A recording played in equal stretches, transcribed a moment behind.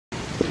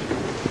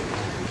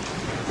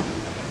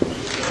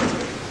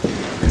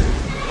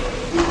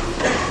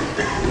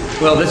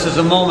Well, this is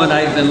a moment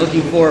I've been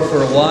looking for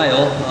a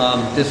while.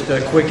 Just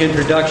a quick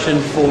introduction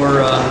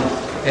for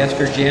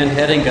Pastor Jan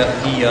Hedinga.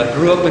 He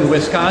grew up in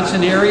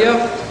Wisconsin area,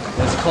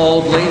 was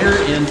called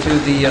later into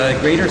the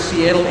greater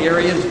Seattle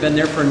area, has been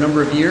there for a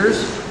number of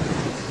years.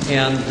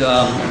 And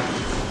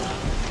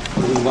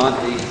we want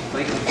the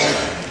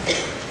microphone.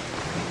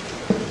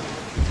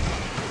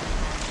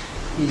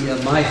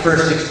 My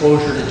first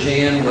exposure to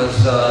Jan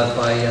was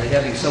by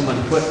having someone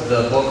put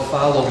the book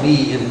Follow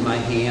Me in my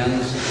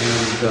hands,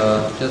 and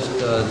just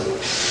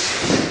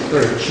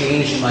sort of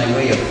changed my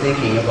way of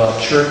thinking about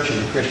church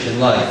and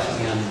Christian life.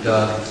 And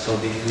so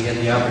we had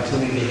the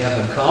opportunity to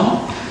have him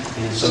come,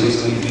 and so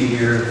he's going to be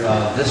here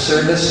this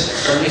service,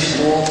 Sunday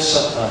school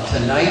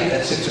tonight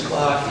at 6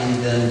 o'clock,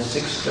 and then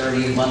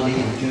 6:30 Monday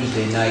and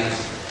Tuesday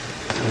nights.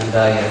 And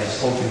I just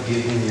hope you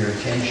give him your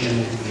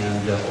attention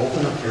and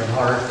open up your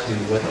heart to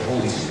what the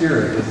Holy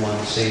Spirit would want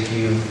to say to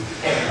you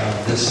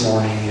this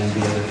morning and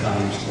the other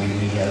times when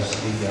he has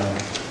the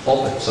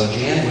pulpit. So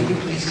Jan, would you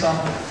please come?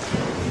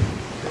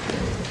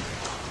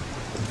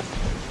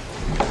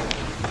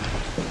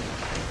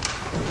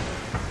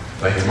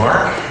 Thank you,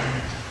 Mark.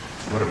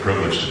 What a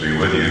privilege to be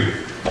with you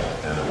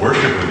and to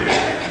worship with you.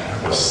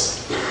 It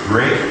was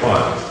great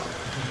fun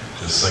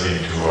just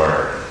singing to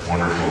our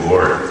wonderful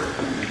Lord.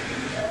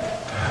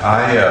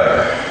 I'm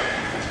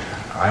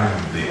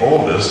the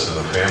oldest in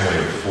a family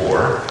of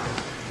four.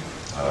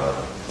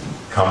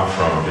 Come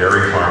from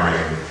dairy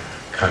farming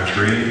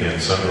country in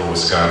central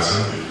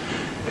Wisconsin,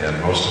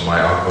 and most of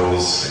my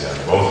uncles and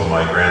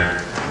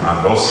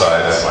on both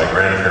sides, my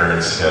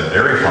grandparents had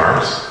dairy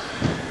farms.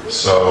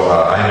 So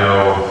I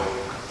know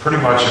pretty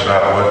much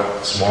about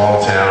what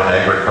small town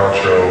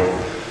agricultural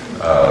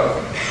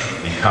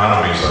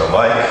economies are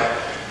like,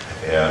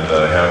 and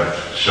have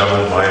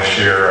shoveled my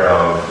share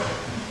of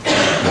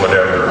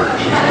whatever.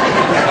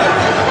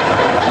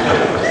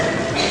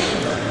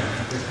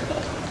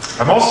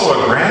 I'm also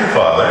a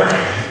grandfather,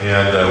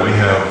 and we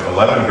have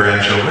 11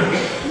 grandchildren.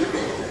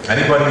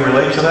 Anybody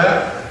relate to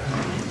that?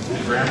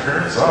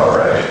 Grandparents? All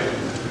right.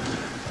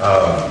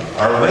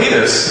 Our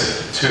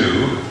latest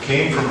two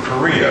came from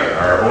Korea.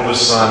 Our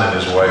oldest son and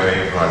his wife,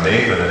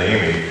 Nathan and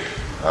Amy,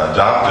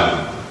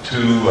 adopted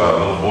two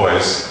little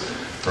boys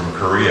from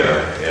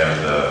Korea.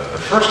 And the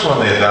first one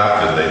they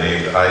adopted, they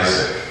named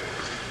Isaac.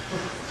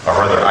 Or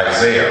rather,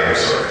 Isaiah,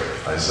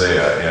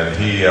 and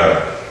he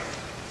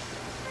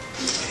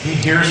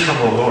hears from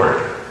the Lord.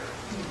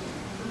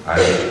 I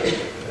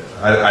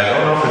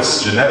don't know if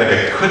it's genetic.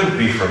 It couldn't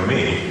be from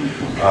me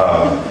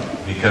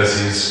because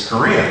he's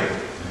Korean.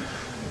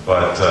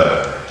 But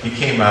he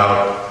came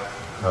out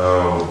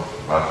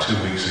about 2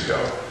 weeks ago,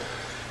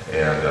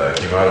 and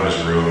came out of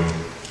his room,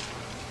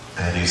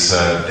 and he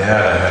said,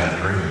 "Dad, I had a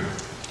dream."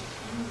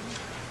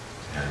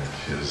 And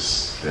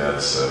his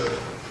dad said,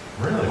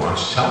 "Really? Why don't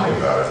you tell me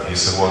about it?" He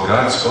said, "Well,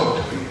 God spoke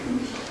to me."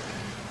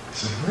 He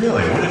said,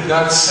 "Really? What did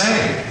God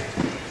say?"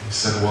 He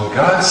said, "Well,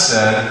 God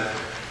said,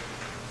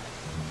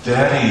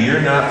 Daddy,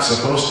 you're not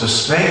supposed to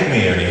spank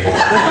me anymore."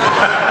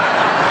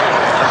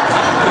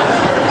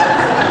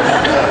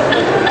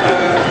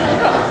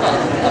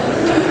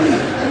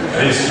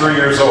 And he's 3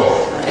 years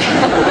old.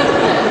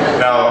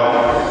 Now,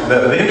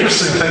 the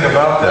interesting thing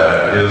about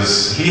that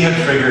is he had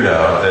figured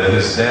out that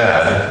his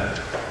dad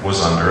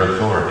was under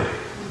authority.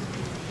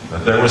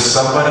 That there was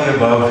somebody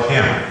above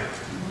him.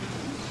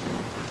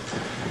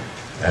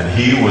 And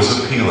he was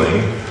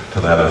appealing to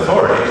that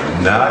authority.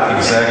 Not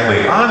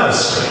exactly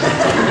honestly,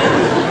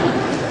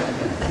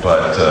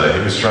 but he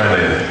was trying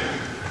to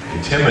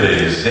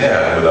intimidate his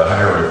dad with a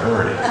higher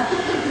authority.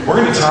 We're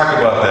going to talk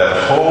about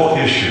that whole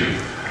issue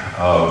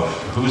of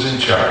who's in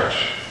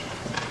charge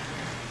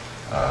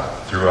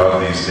throughout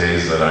these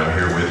days that I'm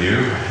here with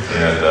you.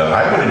 And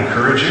I would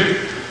encourage you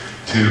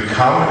to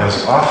come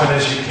as often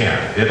as you can.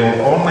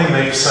 It'll only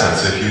make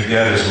sense if you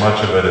get as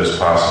much of it as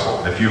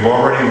possible. If you've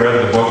already read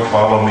the book,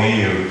 Follow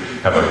Me, you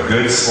have a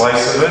good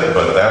slice of it,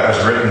 but that was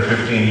written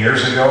 15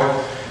 years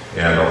ago,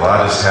 and a lot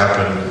has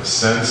happened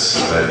since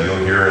that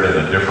you'll hear it in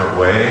a different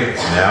way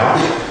now.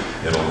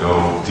 It'll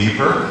go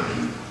deeper,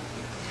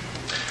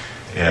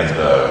 and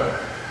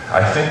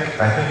I think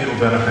it'll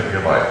benefit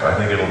your life. I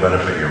think it'll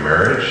benefit your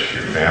marriage,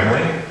 your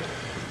family,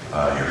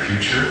 your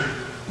future.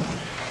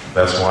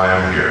 That's why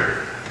I'm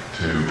here,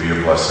 to be a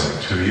blessing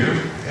to you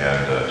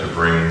and to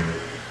bring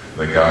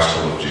the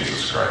gospel of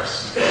Jesus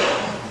Christ.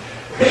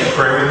 Would you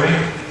pray with me?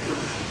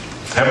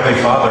 Heavenly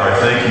Father, I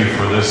thank you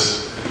for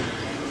this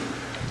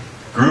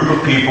group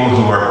of people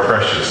who are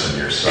precious in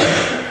your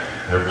sight.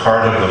 They're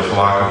part of the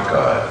flock of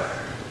God.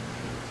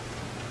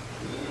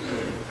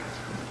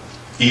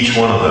 Each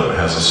one of them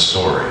has a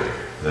story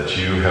that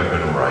you have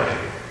been writing.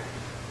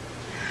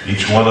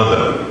 Each one of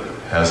them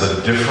has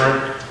a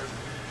different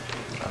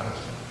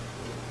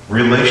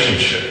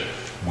relationship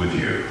with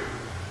you.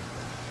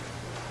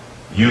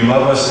 You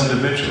love us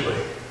individually.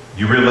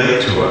 You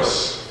relate to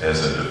us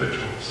as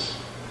individuals.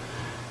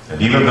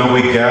 And even though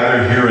we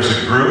gather here as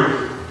a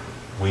group,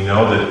 we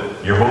know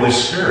that your Holy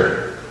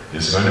Spirit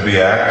is going to be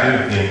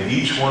active in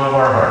each one of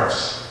our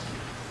hearts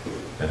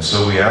And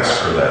so we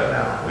ask for that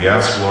now. We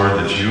ask, Lord,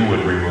 that you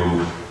would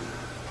remove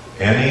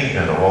any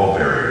and all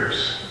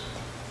barriers.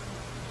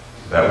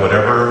 That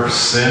whatever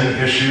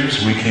sin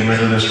issues we came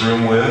into this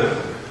room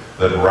with,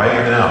 that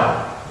right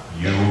now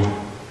you,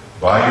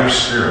 by your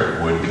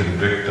Spirit, would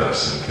convict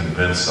us and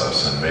convince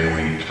us, and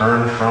may we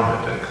turn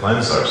from it and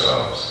cleanse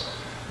ourselves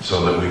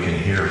so that we can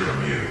hear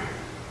from you.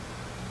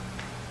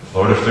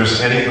 Lord, if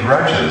there's any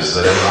grudges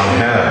that anyone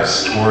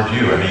has toward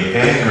you, any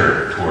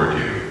anger toward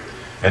you,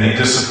 any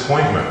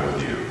disappointment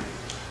with you,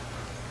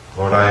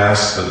 Lord, I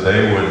ask that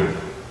they would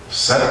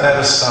set that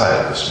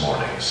aside this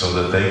morning so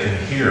that they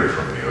can hear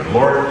from you. And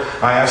Lord,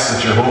 I ask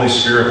that your Holy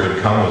Spirit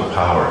would come with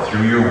power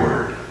through your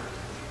word,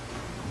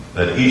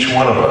 that each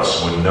one of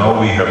us would know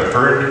we have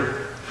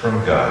heard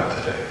from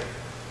God today.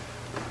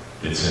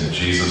 It's in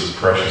Jesus'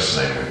 precious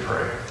name we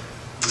pray.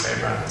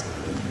 Amen.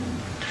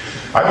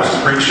 I was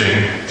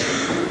preaching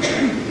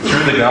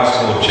through the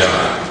Gospel of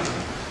John.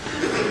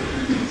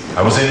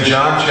 I was in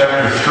John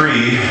chapter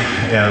 3,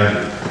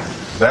 and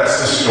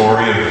that's the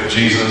story of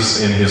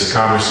Jesus in his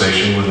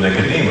conversation with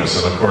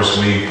Nicodemus. And of course,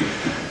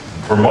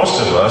 for most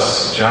of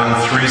us, John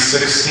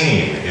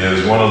 3:16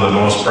 is one of the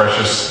most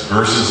precious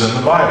verses in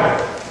the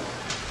Bible.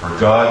 For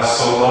God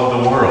so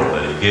loved the world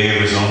that he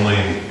gave his only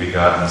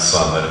begotten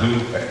Son, that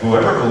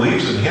whoever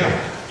believes in him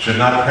should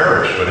not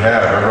perish but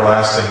have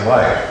everlasting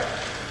life.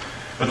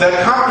 But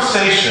that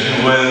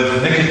conversation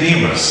with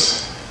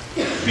Nicodemus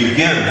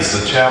begins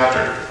the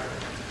chapter.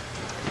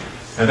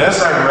 And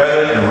as I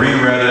read it and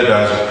reread it,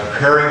 I was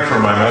preparing for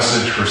my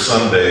message for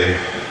Sunday,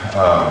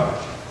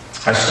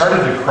 I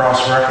started to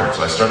cross-reference.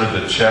 I started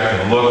to check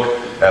and look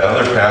at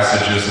other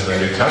passages in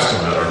the New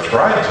Testament, or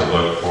tried to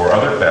look for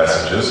other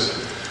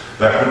passages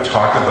that would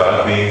talk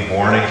about being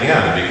born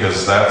again,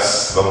 because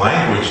that's the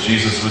language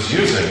Jesus was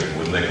using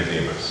with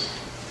Nicodemus.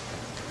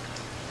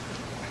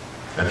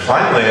 And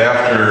finally,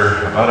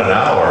 after about an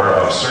hour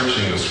of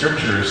searching the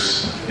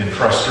scriptures in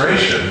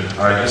frustration,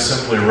 I just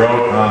simply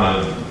wrote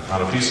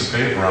on a piece of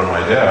paper on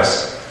my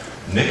desk,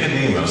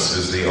 Nicodemus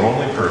is the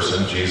only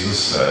person Jesus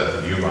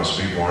said you must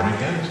be born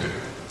again to.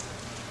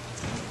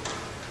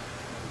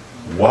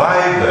 Why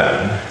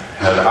then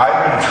had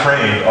I been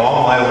trained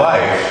all my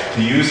life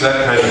to use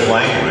that kind of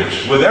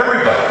language with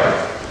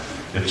everybody?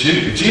 If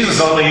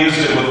Jesus only used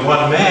it with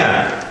one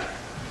man.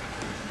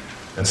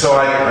 And so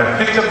I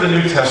picked up the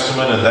New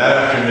Testament, and that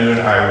afternoon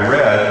I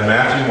read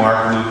Matthew,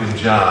 Mark, Luke, and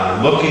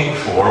John, looking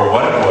for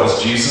what it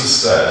was Jesus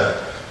said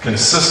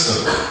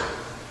consistently.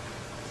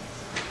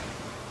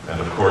 And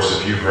of course,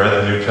 if you've read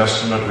the New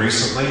Testament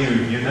recently,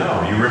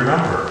 you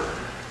remember.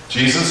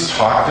 Jesus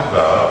talked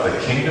about the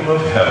kingdom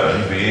of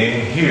heaven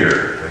being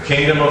here, the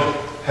kingdom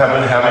of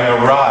heaven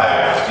having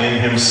arrived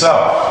in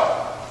himself.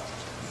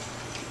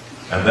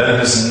 And then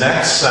his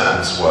next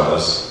sentence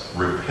was,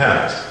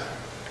 repent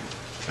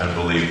and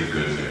believe the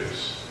good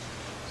news.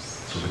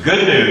 So the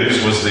good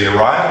news was the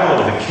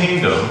arrival of the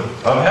kingdom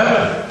of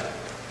heaven.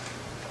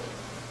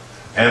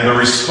 And the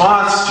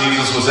response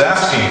Jesus was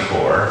asking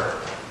for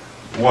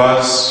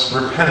was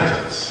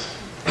repentance.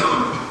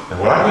 And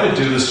what I'm going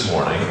to do this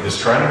morning is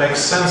try to make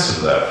sense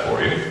of that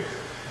for you,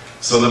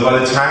 so that by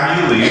the time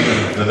you leave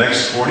in the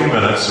next 40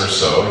 minutes or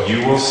so,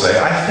 you will say,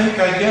 I think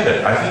I get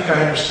it. I think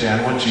I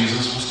understand what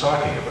Jesus was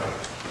talking about.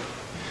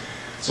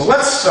 So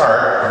let's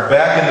start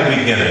back in the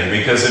beginning,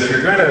 because if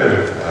you're going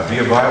to be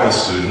a Bible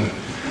student,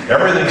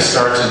 everything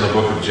starts in the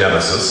book of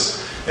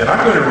Genesis. And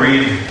I'm going to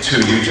read to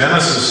you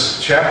Genesis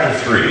chapter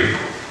 3,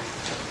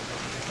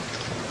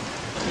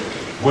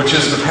 which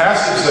is the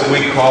passage that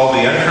we call the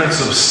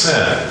entrance of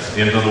sin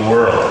into the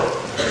world.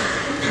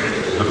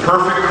 The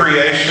perfect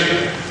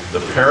creation, the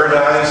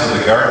paradise of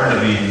the Garden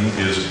of Eden,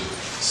 is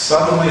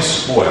suddenly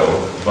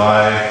spoiled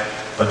by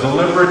a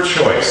deliberate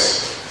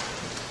choice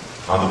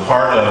on the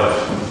part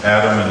of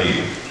Adam and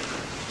Eve.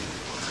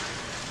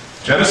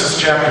 Genesis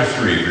chapter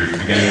 3,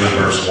 beginning with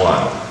verse 1.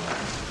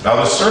 Now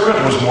the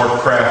serpent was more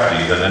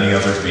crafty than any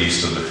other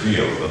beast of the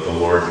field that the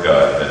Lord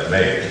God had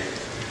made.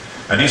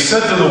 And he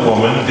said to the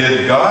woman,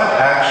 did God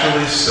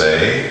actually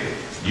say,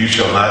 you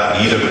shall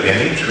not eat of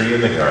any tree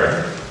in the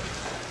garden?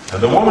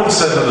 And the woman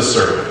said to the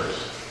serpent,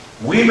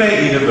 we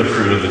may eat of the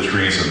fruit of the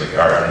trees in the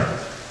garden,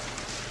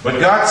 but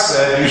God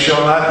said, you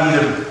shall not eat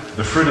of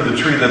the fruit of the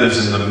tree that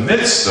is in the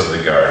midst of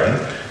the garden,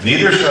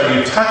 neither shall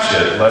you touch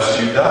it, lest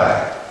you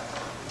die.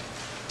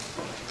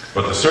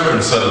 But the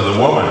serpent said to the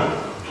woman,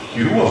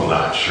 you will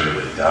not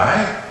surely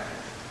die.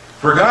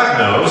 For God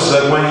knows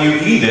that when you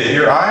eat it,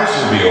 your eyes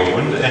will be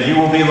opened, and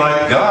you will be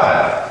like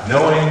God,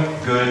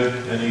 knowing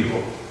good and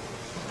evil.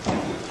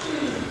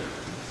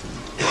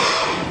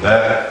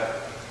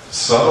 That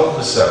subtle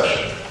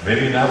deception,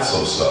 maybe not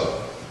so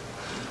subtle,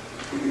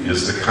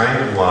 is the kind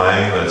of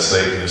lying that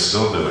Satan is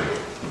still doing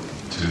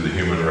to the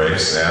human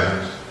race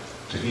and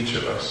to each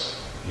of us.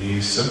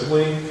 He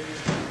simply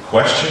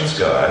questions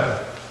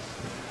God,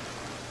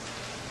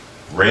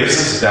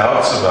 raises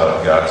doubts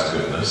about God's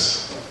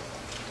goodness,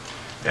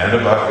 and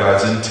about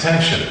God's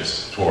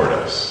intentions toward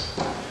us.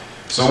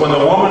 So when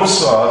the woman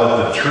saw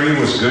that the tree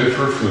was good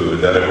for food,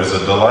 that it was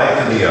a delight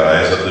to the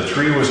eyes, that the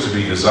tree was to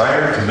be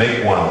desired to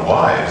make one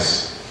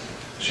wise,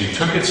 she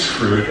took its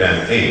fruit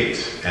and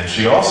ate. And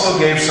she also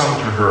gave some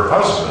to her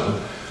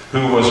husband,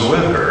 who was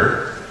with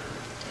her,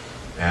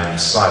 and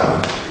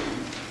silent.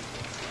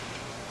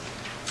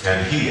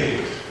 And he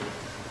ate.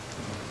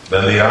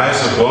 Then the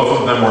eyes of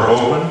both of them were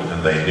opened,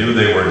 and they knew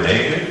they were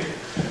naked,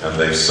 and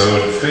they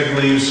sewed fig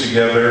leaves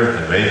together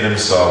and made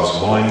themselves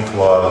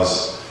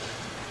loincloths.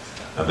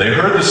 And they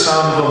heard the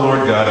sound of the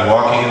Lord God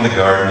walking in the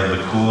garden in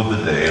the cool of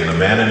the day, and the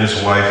man and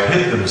his wife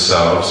hid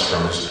themselves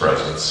from his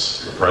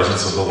presence, the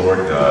presence of the Lord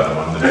God,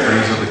 among the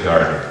trees of the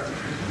garden.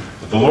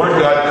 But the Lord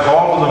God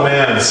called to the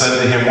man and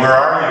said to him, "Where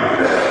are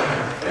you?"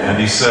 And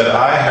he said,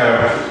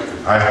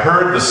 I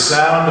heard the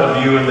sound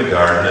of you in the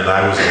garden, and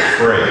I was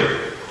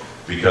afraid,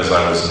 because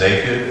I was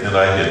naked and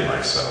I hid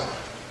myself.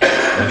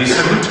 And he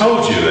said, "Who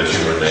told you that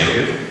you were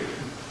naked?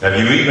 Have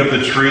you eaten of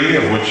the tree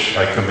of which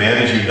I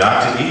commanded you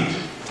not to eat?"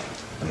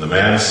 And the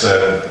man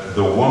said,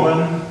 "The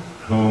woman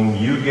whom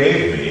you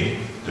gave me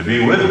to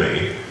be with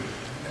me,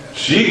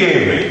 she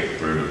gave me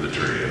fruit of the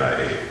tree, and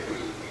I ate."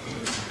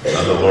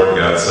 And the Lord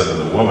God said to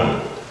the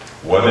woman,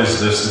 "What is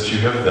this that you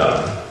have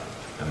done?"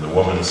 And the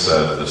woman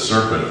said, "The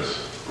serpent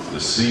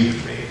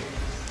deceived me,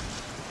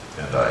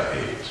 and I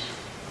ate."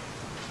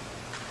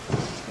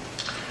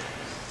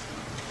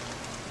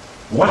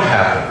 What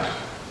happened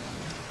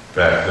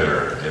back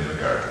there in the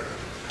garden?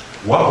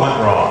 What went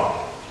wrong?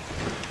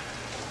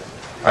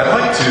 I'd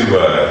like to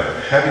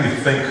have you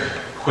think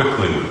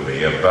quickly with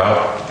me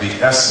about the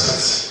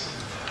essence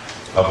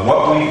of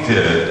what we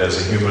did as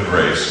a human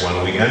race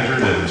when we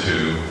entered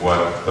into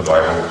what the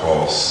Bible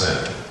calls sin.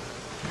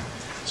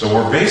 So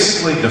we're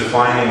basically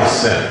defining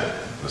sin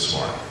this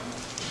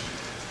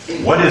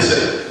morning. What is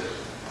it?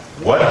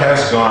 What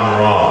has gone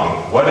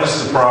wrong? What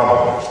is the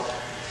problem?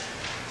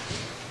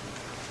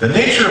 The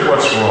nature of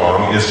what's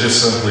wrong is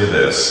just simply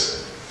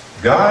this.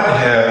 God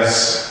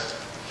has,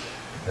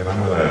 and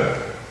I'm going to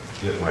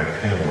get my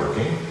pen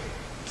working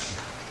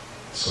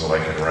so I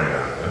can write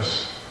on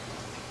this.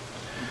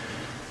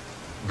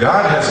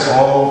 God has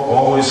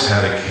always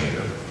had a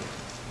kingdom.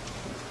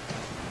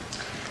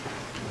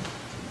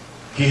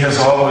 He has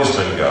always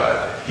been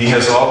God. He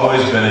has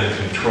always been in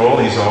control.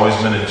 He's always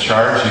been in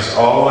charge. He's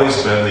always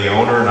been the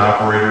owner and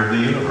operator of the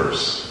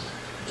universe.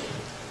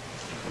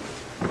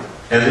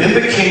 And in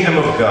the kingdom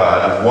of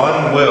God,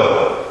 one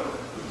will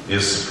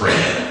is supreme.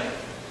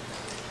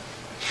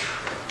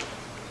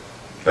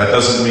 That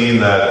doesn't mean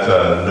that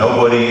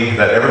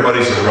that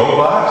everybody's a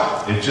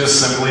robot. It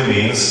just simply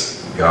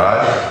means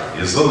God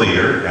is the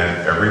leader,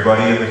 and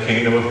everybody in the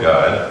kingdom of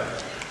God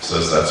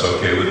says, "That's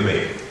okay with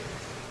me.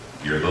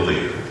 You're the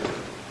leader."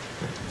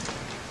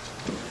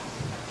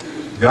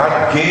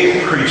 God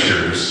gave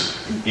creatures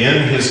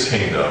in his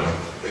kingdom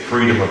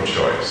freedom of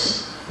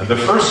choice. And the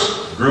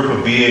first group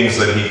of beings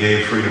that he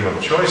gave freedom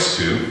of choice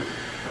to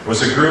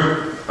was a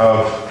group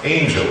of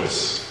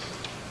angels.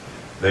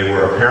 They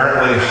were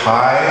apparently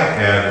high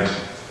and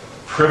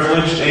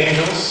privileged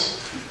angels,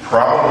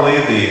 probably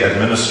the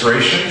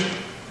administration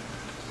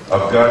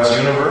of God's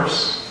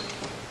universe,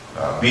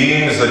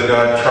 beings that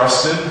God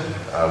trusted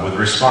with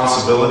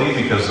responsibility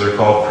because they're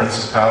called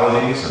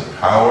principalities and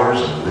powers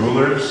and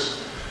rulers,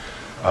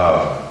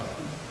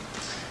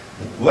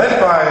 led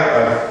by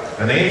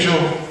an angel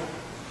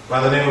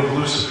by the name of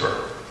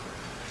Lucifer,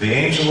 the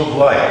angel of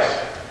light,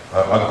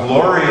 a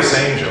glorious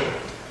angel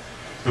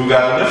who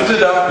got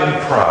lifted up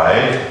in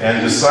pride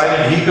and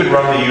decided he could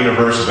run the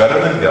universe better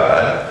than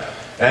God,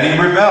 and he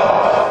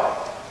rebelled.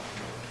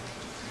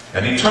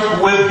 And he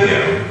took with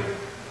him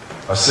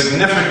a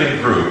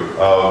significant group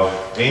of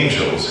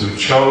angels who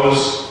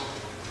chose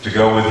to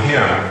go with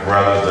him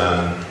rather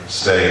than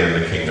stay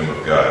in the kingdom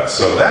of God.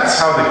 So that's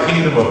how the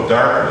kingdom of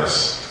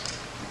darkness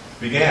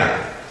began.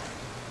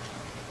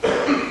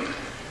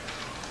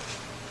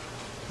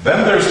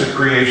 Then there's the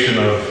creation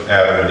of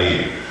Adam and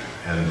Eve.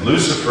 And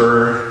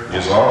Lucifer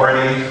is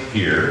already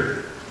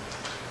here.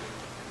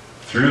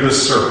 Through the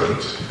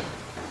serpent,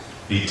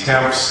 he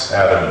tempts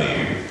Adam and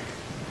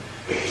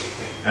Eve.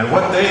 And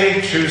what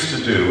they choose to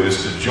do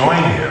is to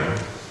join him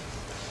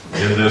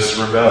in this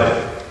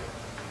rebellion.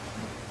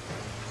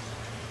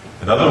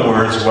 In other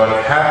words,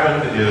 what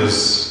happened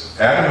is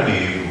Adam and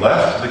Eve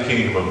left the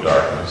kingdom of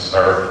darkness,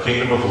 or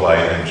kingdom of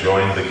light, and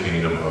joined the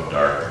kingdom of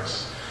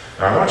darkness.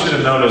 Now I want you to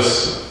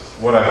notice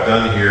what I've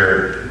done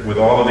here with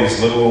all of these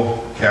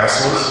little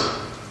castles.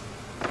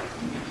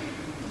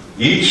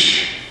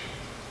 Each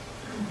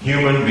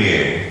human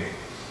being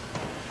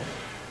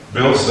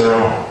builds their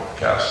own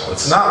castle.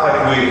 It's not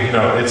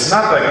like it's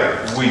not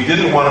like we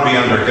didn't want to be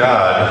under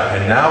God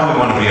and now we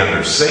want to be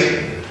under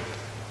Satan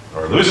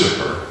or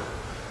Lucifer.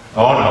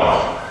 Oh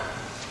no.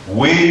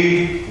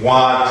 We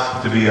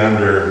want to be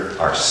under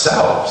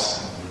ourselves.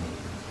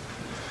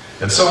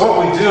 And so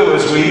what we do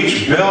is we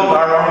each build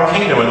our own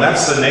kingdom, and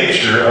that's the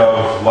nature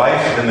of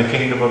life in the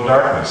kingdom of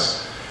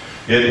darkness.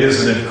 It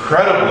is an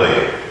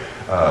incredibly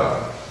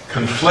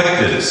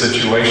conflicted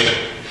situation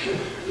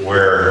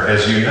where,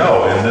 as you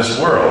know, in this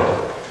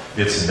world,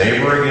 It's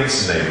neighbor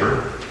against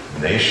neighbor,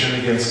 nation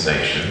against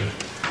nation.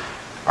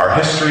 Our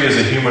history as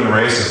a human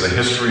race is a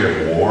history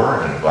of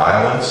war and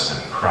violence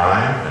and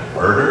crime and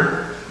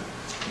murder.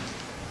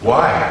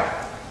 Why?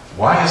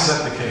 Why is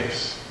that the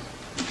case?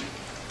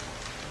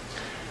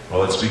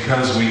 Well, it's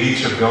because we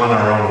each have gone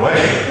our own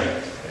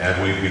way,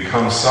 and we've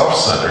become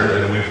self-centered,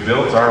 and we've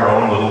built our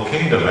own little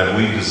kingdom, and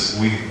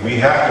we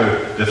have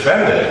to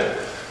defend it.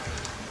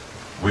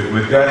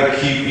 We've got to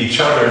keep each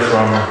other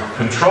from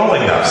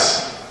controlling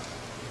us.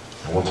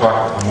 And we'll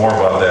talk more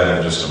about that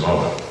in just a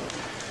moment.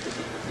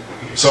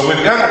 So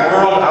we've got a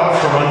world out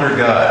from under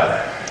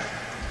God,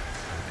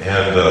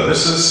 and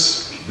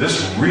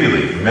this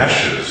really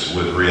meshes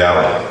with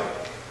reality.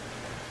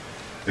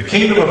 The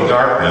kingdom of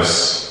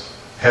darkness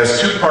has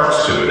two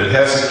parts to it. It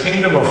has a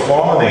kingdom of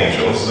fallen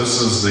angels.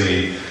 This is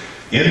the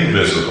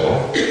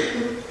invisible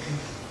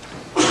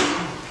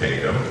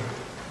kingdom.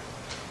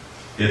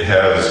 It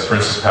has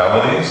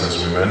principalities, as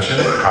we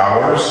mentioned,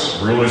 powers,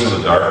 rulers of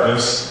the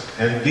darkness,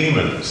 and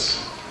demons.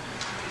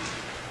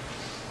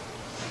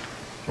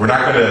 We're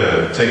not going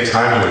to take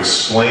time to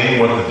explain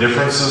what the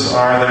differences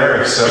are there,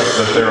 except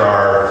that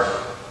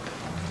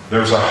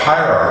there's a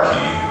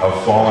hierarchy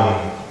of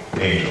fallen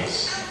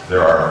angels.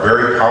 There are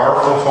very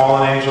powerful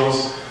fallen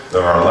angels,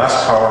 there are less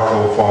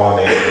powerful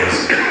fallen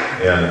angels,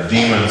 and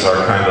demons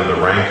are kind of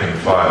the rank and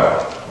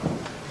file.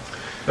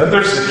 Then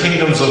there's the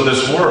kingdoms of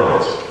this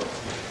world.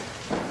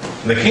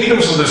 And the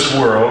kingdoms of this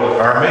world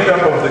are made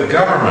up of the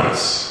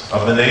governments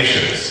of the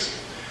nations.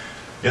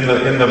 In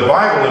the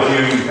Bible, if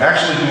you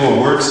actually do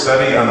a word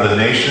study on the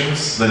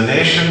nations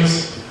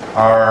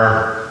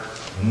are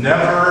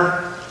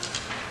never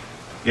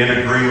in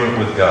agreement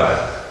with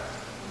God.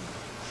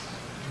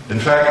 In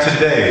fact,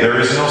 today, there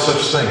is no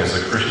such thing as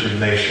a Christian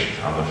nation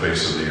on the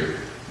face of the earth.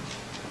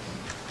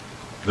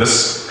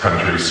 This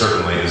country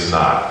certainly is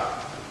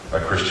not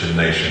a Christian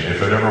nation,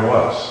 if it ever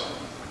was.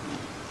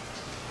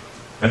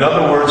 In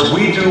other words,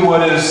 we do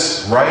what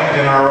is right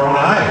in our own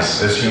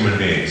eyes as human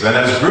beings, and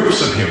as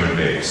groups of human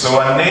beings. So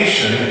a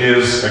nation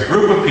is a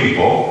group of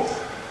people,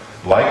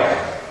 like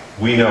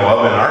we know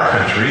of in our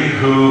country,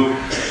 who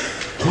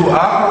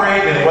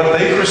operate in what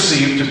they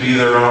perceive to be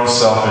their own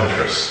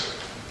self-interest.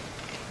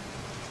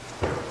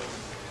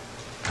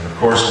 And of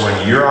course,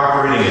 when you're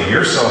operating in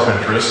your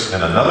self-interest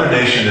and another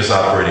nation is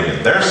operating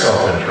in their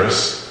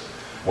self-interest,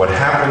 what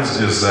happens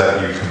is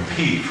that you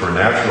compete for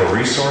natural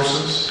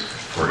resources,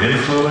 for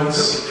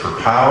influence, for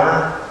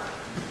power,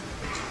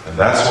 and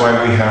that's why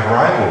we have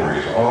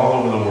rivalries all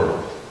over the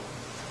world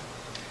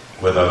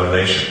with other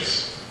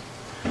nations.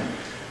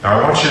 Now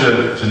I want you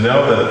to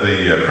know that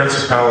the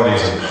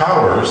principalities and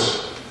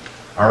powers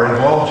are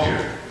involved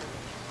here.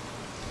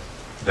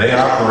 They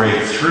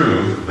operate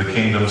through the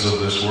kingdoms of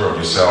this world.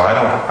 You say, oh,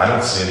 I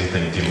don't see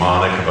anything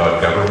demonic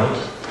about government.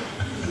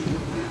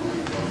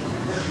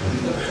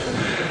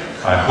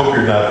 I hope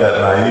you're not that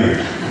naive.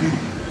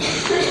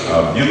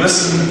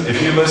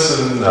 If you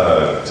listen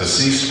to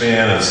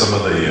C-SPAN and some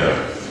of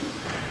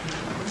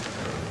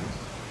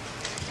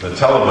the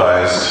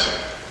televised,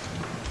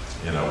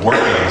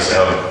 workings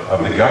of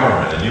the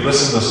government, and you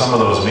listen to some of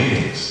those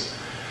meetings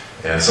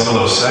and some of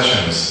those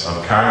sessions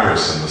of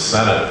Congress and the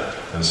Senate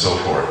and so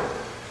forth,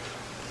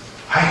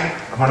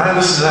 when I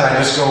listen to that, I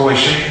just go away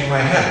shaking my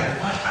head.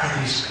 What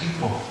are these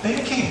people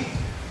thinking?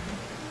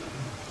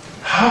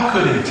 How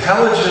could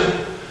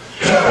intelligent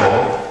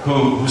people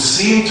who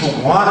seem to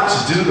want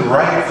to do the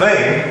right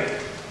thing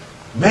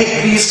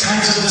make these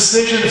kinds of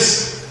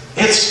decisions?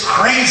 It's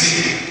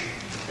crazy.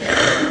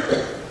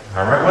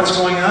 All right, what's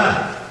going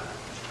on?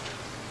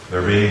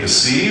 They're being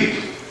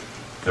deceived.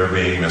 They're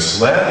being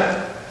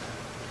misled.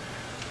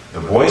 The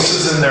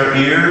voices in their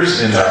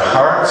ears, in their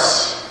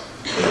hearts,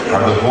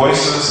 are the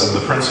voices of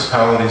the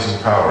principalities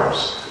and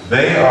powers.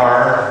 They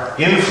are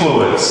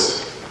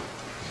influenced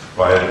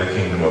by the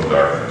kingdom of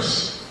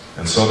darkness.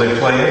 And so they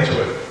play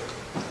into it.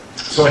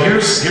 So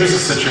here's the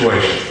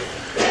situation.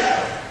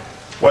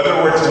 Whether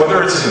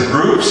it's in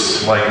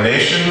groups like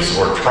nations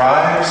or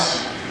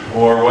tribes,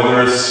 or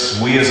whether it's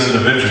we as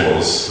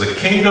individuals, the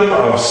kingdom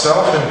of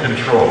self and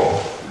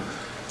control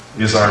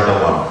is our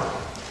dilemma.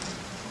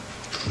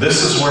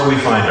 This is where we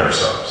find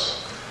ourselves.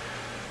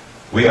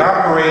 We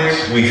operate,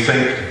 we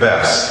think,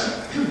 best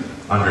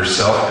under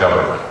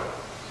self-government.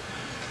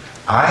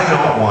 I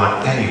don't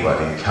want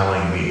anybody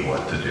telling me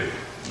what to do.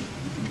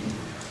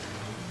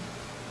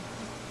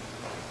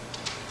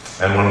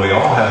 And when we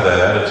all have that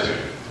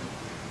attitude,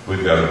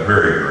 we've got a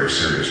very, very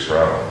serious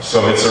problem.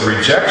 So it's a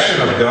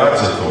rejection of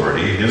God's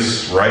authority,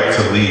 His right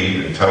to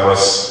lead and tell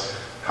us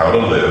how to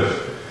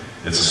live.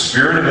 It's a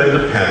spirit of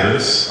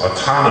independence,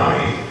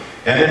 autonomy,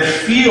 and it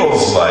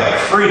feels like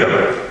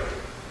freedom.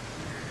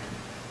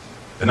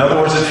 In other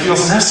words, it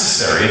feels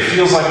necessary. It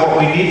feels like what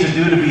we need to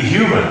do to be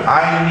human.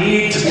 I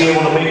need to be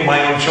able to make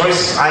my own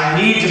choices. I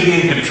need to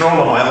be in control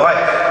of my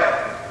life.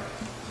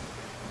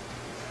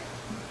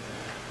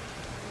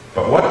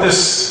 But what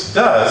this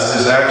does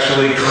is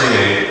actually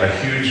create a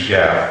huge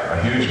gap,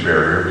 a huge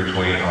barrier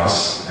between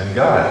us and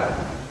God.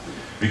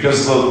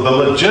 Because the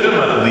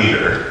legitimate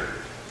leader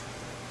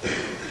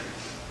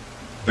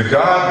The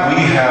God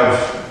we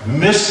have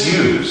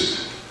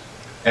misused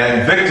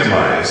and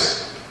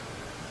victimized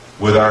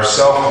with our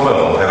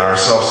self-will and our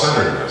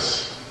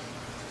self-centeredness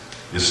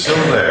is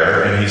still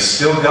there, and He's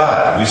still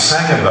God. We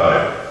sang about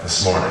it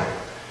this morning.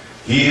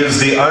 He is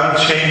the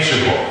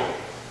unchangeable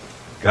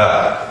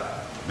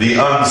God, the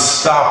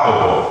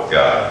unstoppable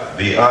God,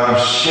 the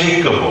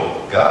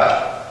unshakable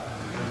God.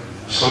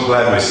 So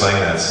glad we sang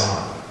that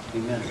song.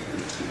 Amen.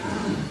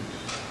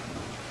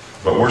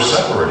 But we're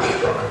separated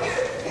from Him.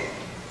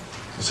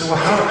 You say, well,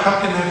 how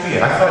can that be?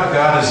 I thought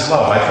God is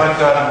love. I thought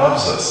God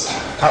loves us.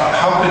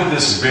 How could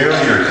this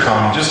barrier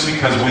come just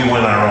because we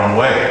went our own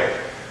way?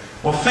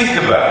 Well, think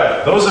about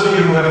it. Those of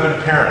you who have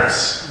been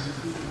parents,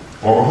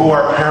 or who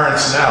are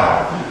parents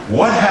now,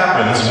 what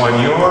happens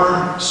when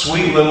your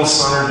sweet little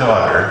son or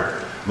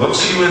daughter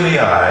looks you in the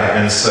eye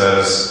and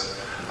says,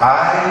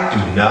 I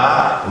do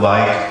not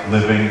like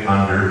living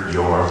under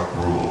your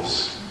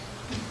rules.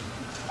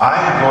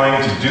 I'm going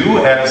to do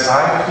as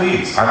I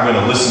please. I'm going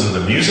to listen to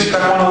the music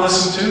I want to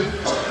listen to.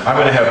 I'm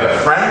going to have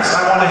the friends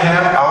I want to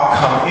have. I'll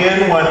come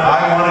in when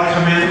I want to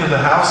come into the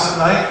house at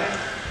night.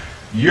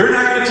 You're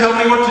not going to tell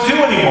me what to do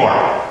anymore.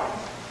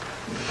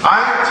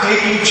 I'm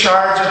taking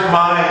charge of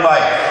my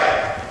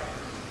life.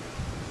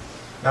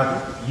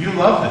 Now, you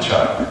love the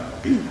child.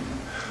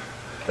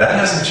 That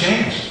hasn't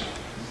changed.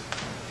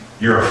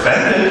 You're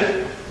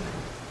offended.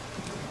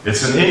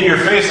 It's an in your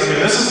face. I mean,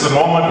 this is the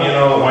moment,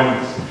 when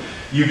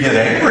you get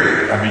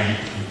angry. I mean,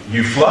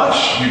 you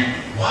flush.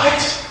 What?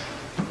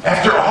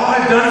 After all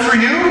I've done for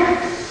you?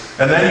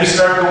 And then you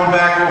start going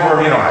back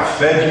over, I've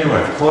fed you,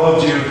 I've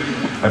clothed you,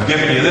 I've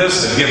given you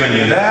this, I've given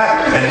you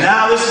that, and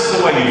now this is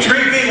the way you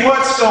treat me.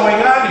 What's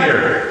going on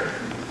here?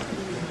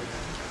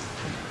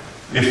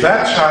 If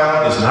that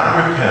child does not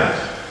repent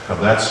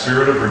of that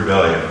spirit of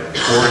rebellion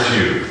towards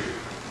you,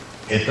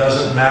 it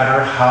doesn't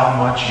matter how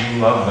much you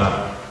love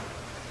them.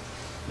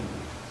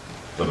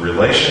 The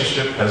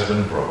relationship has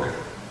been broken.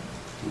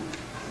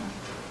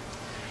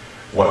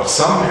 What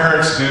some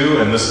parents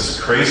do, and this is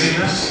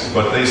craziness,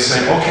 but they say,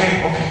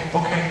 okay,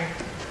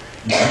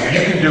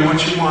 you can do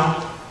what you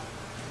want,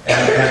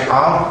 and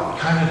I'll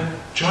kind of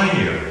join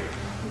you.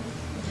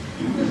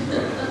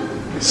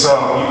 So,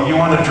 you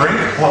want to drink?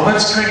 Well,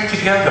 let's drink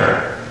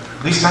together.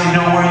 At least I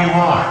know where you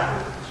are.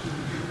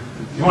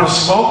 You want to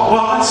smoke?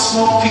 Well, let's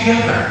smoke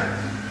together.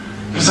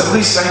 Because at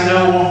least I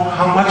know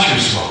how much you're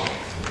smoking.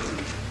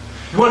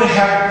 You want to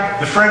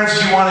have the friends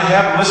you want to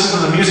have, listen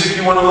to the music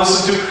you want to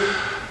listen to?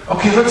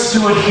 Okay, let's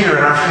do it here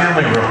in our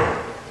family room.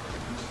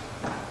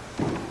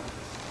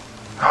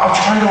 I'll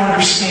try to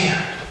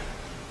understand.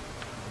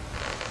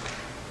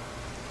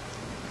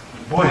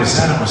 Boy, is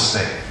that a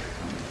mistake.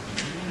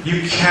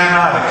 You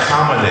cannot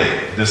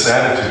accommodate this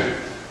attitude.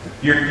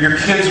 Your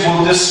kids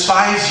will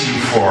despise you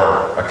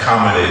for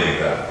accommodating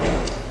that.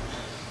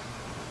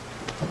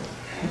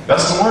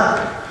 Doesn't work.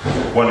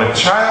 When a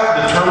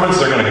child determines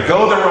they're going to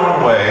go their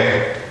own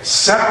way,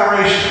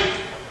 separation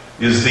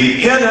is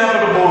the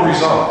inevitable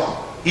result.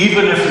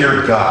 Even if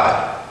you're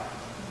God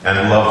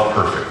and love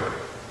perfectly.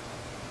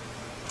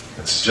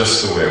 It's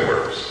just the way it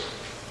works.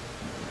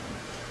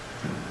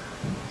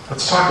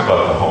 Let's talk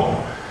about the home.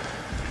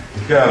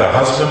 You've got a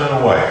husband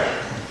and a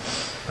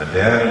wife, a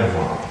dad and a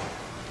mom.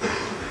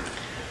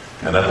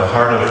 And at the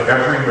heart of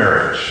every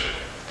marriage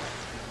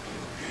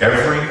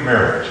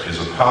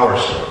is a power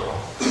struggle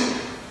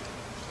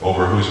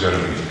over who's going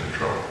to be in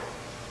control.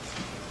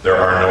 There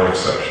are no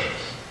exceptions.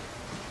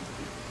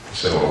 You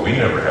say, well, we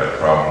never had a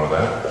problem with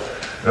that.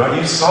 No,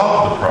 you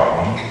solved the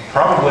problem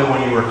probably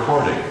when you were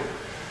courting.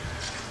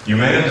 You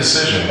made a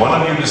decision. One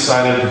of you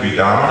decided to be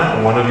dominant,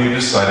 and one of you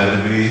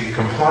decided to be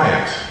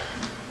compliant.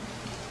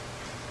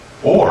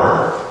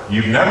 Or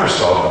you've never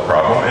solved the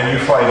problem and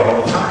you fight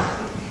all the time.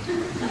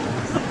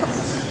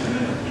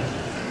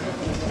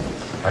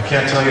 I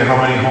can't tell you how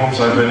many homes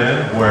I've been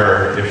in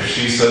where if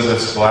she says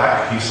it's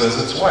black, he says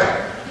it's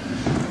white.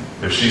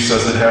 If she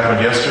says it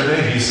happened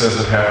yesterday, he says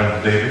it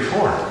happened the day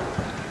before.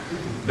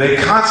 They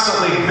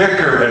constantly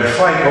bicker and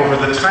fight over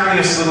the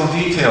tiniest little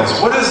details.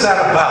 What is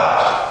that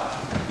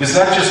about? Is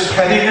that just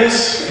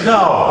pettiness?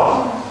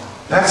 No.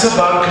 That's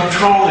about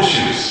control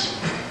issues.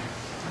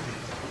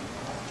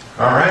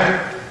 All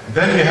right?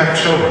 Then you have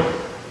children.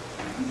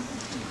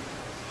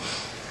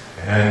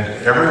 And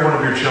every one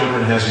of your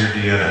children has your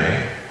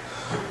DNA.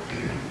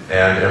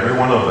 And every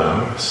one of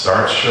them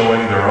starts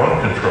showing their own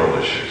control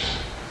issues.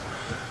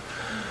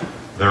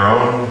 Their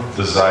own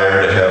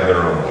desire to have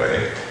their own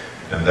way.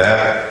 And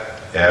that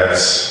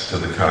adds to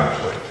the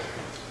conflict.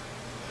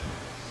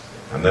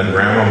 And then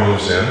Grandma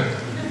moves in.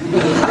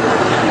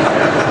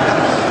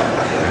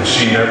 And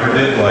she never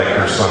did like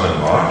her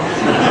son-in-law.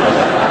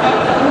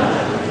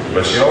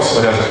 But she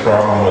also has a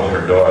problem with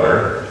her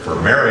daughter for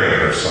marrying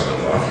her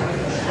son-in-law.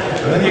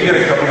 And then you get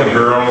a couple of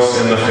girls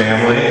in the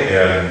family,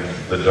 and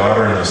the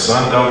daughter and the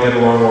son don't get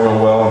along real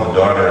well, and the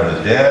daughter and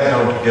the dad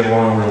don't get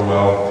along real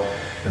well.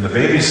 And the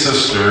baby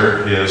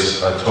sister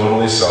is a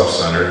totally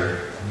self-centered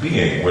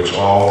being, which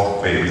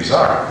all babies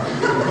are.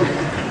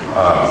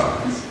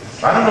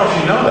 I don't know if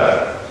you know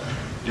that.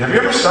 Have you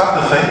ever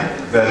stopped to think?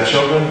 that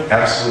children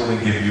absolutely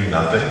give you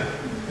nothing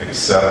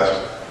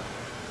except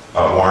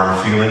a warm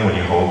feeling when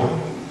you hold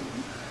them?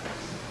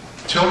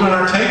 Children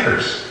are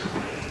takers.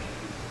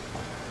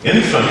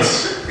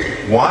 Infants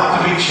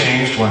want to be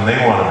changed when they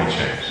want to be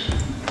changed.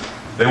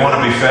 They want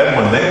to be fed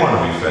when they want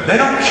to be fed. They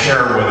don't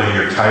care whether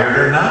you're tired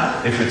or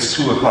not, if it's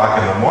 2 o'clock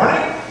in the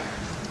morning.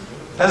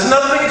 It has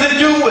nothing to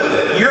do with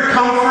it. Your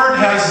comfort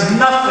has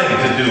nothing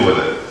to do with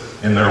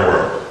it in their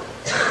world.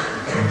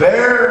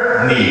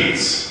 Their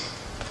needs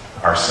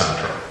are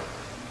central.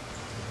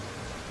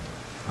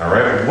 All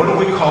right? What do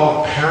we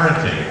call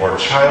parenting or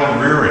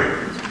child rearing?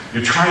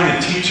 You're trying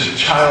to teach a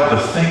child to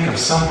think of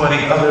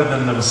somebody other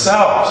than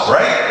themselves,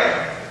 right?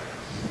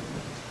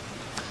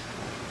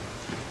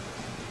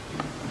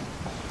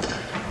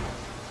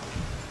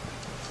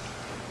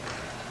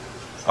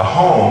 A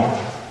home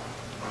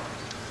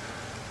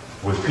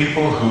with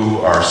people who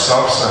are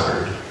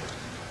self-centered,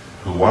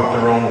 who want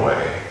their own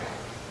way,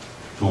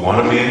 who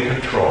want to be in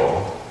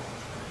control,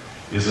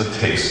 is a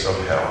taste of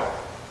hell.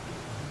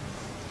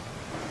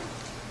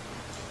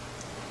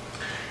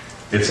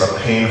 It's a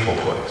painful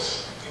place.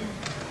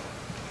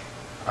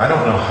 I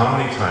don't know how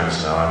many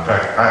times now, in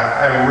fact,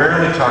 I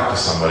rarely talk to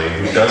somebody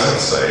who doesn't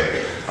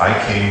say, I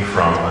came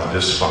from a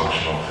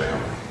dysfunctional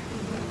family.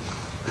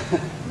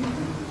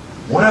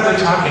 What are they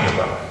talking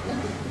about?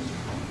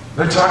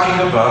 They're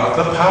talking about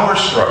the power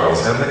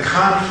struggles and the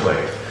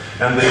conflict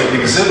and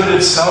the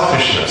exhibited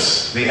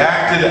selfishness, the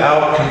acted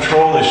out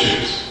control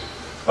issues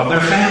of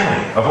their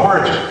family, of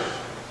origin.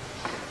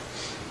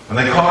 And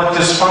they call it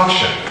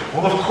dysfunction.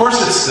 Well, of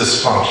course it's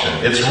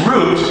dysfunction. Its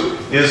root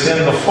is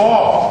in the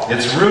fall.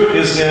 Its root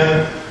is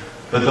in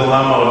the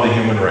dilemma of the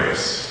human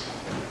race.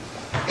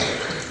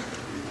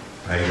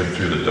 I even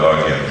threw the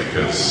dog in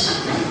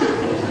because,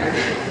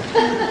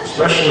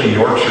 especially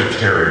Yorkshire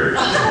Terriers.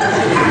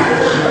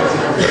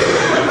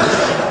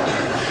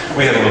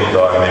 We had a little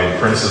dog named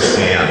Princess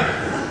Anne,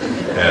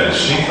 and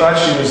she thought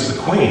she was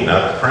the queen,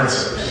 not the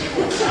princess.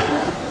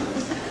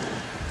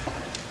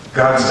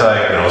 God's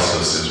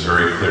diagnosis is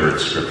very clear in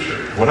Scripture.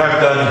 What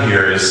I've done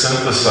here is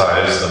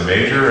synthesize the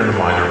major and the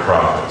minor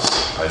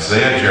prophets.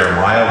 Isaiah,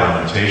 Jeremiah,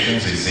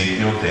 Lamentations,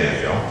 Ezekiel,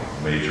 Daniel,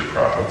 major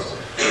prophets.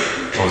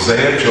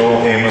 Hosea,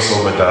 Joel, Amos,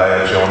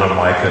 Obadiah, Jonah,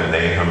 Micah,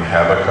 Nahum,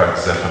 Habakkuk,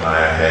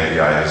 Zephaniah,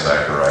 Haggai,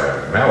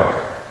 Zechariah, and Malachi.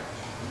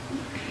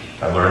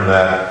 I learned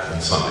that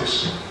in Sunday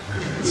school.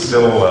 It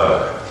still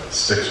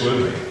sticks with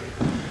me.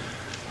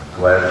 I'm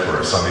glad for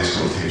a Sunday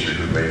school teacher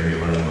who made me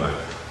learn the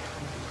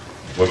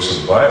books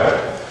of the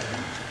Bible.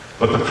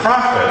 But the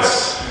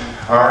prophets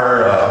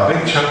are a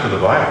big chunk of the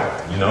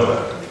Bible. You know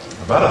that.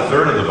 About a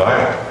third of the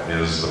Bible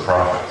is the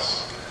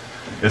prophets.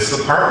 It's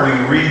the part we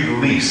read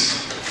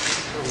least.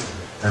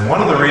 And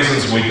one of the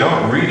reasons we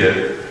don't read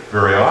it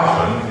very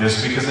often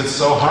is because it's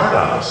so hard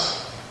on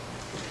us.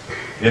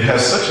 It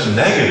has such a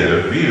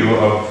negative view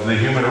of the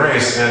human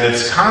race, and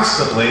it's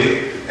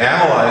constantly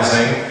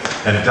analyzing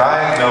and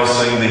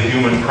diagnosing the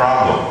human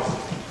problem.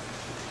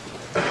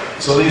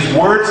 So these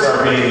words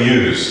are being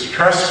used: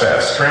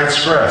 trespass,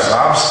 transgress,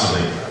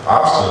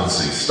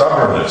 obstinacy,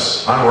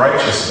 stubbornness,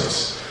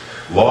 unrighteousness,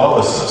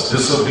 lawlessness,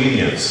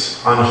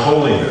 disobedience,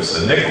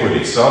 unholiness,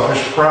 iniquity,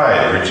 selfish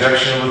pride,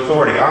 rejection of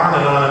authority, on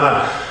and on and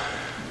on.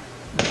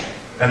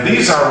 And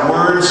these are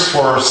words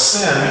for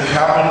sin,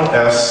 capital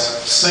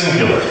S,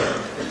 singular.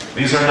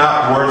 These are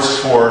not words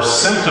for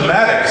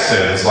symptomatic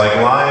sins like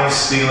lying,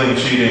 stealing,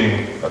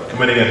 cheating,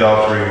 committing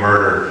adultery,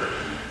 murder.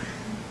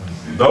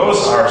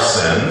 Those are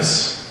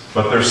sins,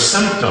 but they're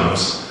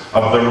symptoms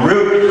of the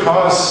root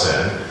cause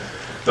sin.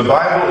 The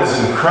Bible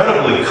is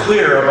incredibly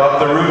clear about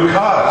the root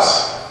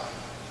cause.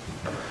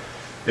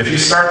 If you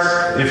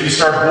start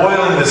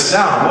boiling this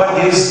down,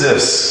 what is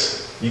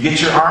this? You get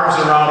your arms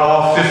around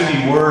all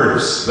 50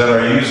 words that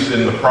are used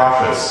in the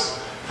prophets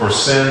for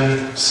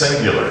sin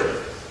singular.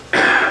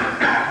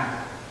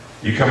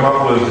 You come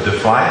up with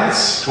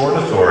defiance toward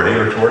authority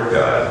or toward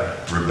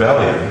God,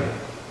 rebellion,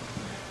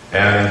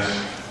 and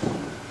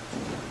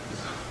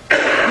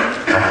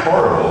a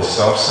horrible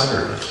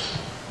self-centeredness.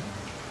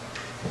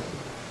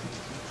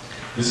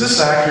 Is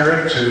this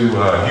accurate to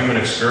human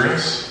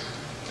experience?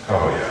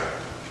 Oh yeah.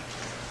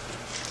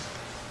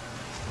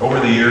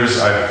 Over the years,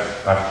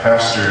 I've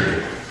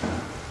pastored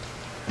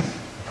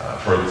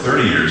for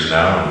 30 years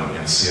now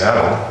in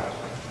Seattle,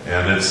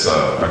 and it's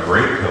a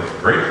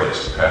great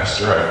place to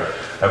pastor.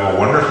 I have a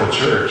wonderful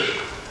church,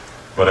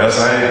 but as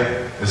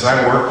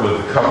I work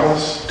with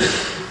couples,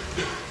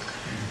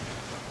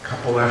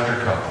 couple after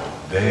couple,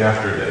 day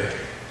after day,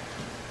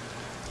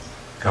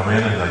 come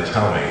in and they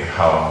tell me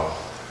how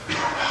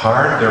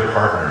hard their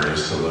partner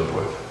is to live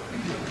with,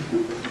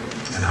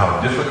 and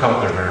how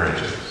difficult their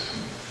marriage is.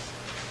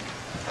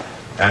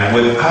 And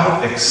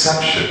without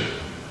exception,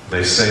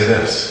 they say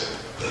this: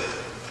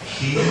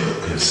 he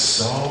is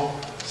so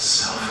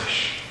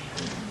selfish.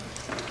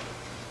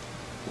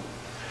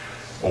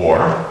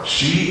 Or,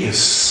 she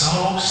is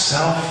so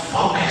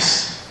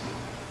self-focused.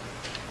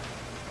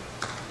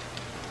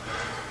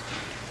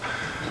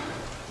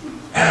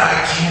 And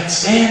I can't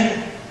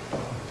stand it.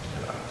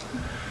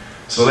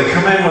 So they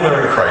come in when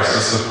they're in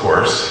crisis, of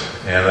course,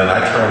 and then I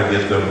try to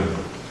get them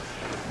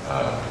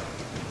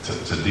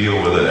to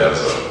deal with it as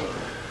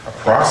a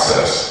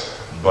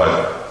process.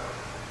 But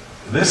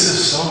this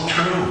is so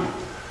true.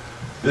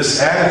 This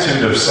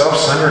attitude of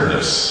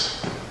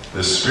self-centeredness,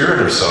 this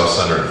spirit of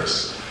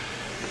self-centeredness,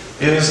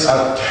 is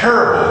a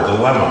terrible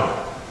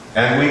dilemma,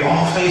 and we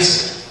all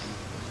face it.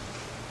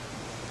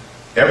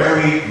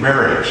 Every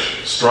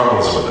marriage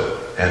struggles with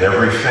it, and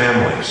every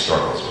family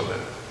struggles with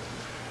it,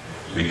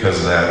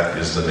 because that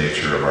is the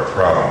nature of our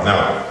problem.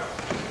 Now,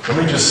 let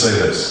me just say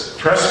this.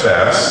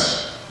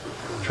 Trespass,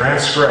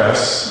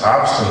 transgress,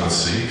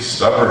 obstinacy,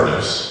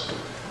 stubbornness,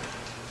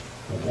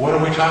 what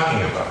are we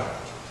talking about?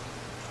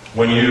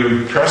 When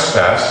you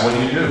trespass, what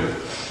do you do?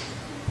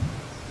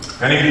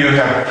 Any of you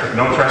have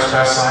no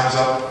trespass signs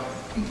up?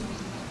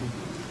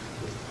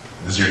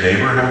 Does your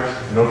neighbor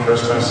have no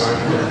trespass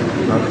signs?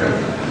 Okay.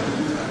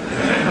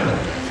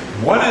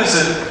 What does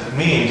it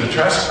mean to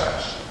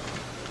trespass?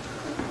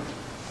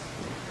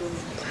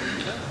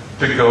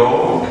 To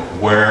go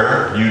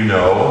where you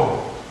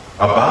know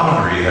a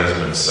boundary has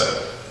been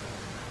set.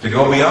 To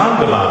go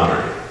beyond the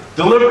boundary,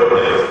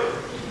 deliberately.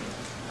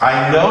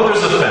 I know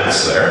there's a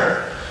fence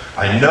there.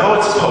 I know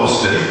it's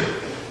posted.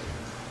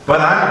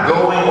 But I'm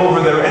going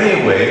over there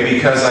anyway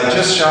because I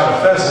just shot a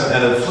pheasant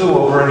and it flew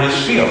over in his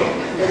field.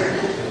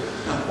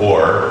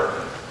 Or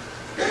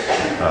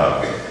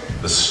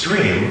the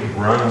stream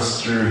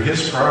runs through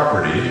his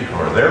property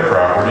or their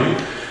property,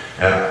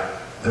 and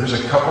there's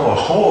a couple of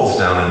holes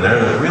down in there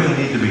that really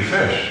need to be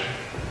fished.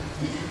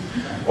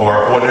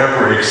 Or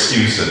whatever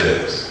excuse it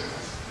is.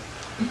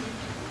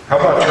 How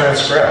about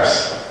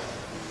transgress?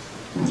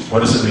 What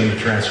does it mean to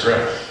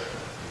transgress?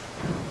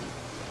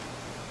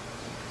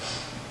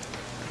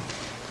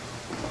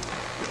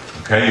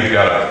 Okay,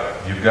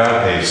 you've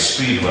got a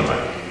speed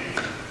limit.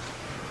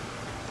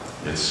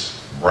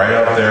 It's right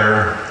out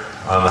there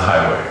on the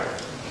highway.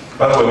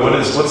 By the way,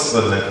 what's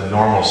the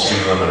normal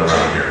speed limit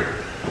around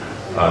here?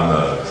 On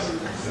the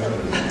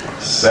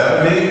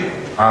 70?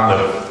 On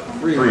the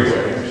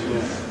freeway.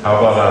 How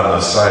about on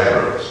the side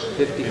roads?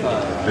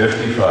 55.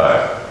 55,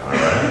 all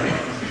right.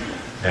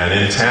 And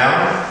in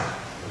town?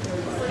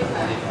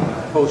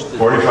 Posted.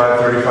 45,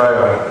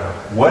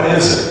 35, what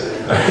is it?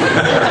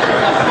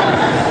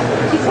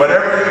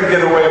 Whatever you can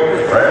get away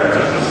with, right?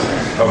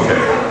 Okay.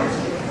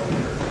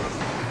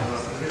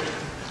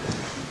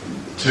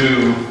 To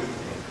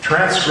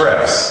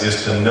transgress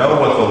is to know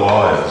what the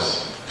law is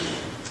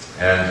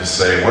and to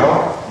say,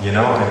 well, you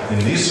know, in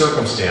these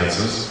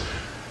circumstances,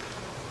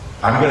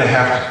 I'm going to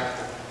have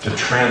to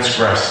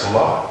transgress the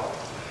law.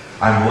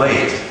 I'm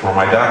late for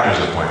my doctor's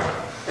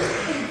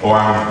appointment, or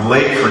I'm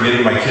late for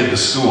getting my kid to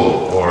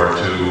school or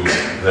to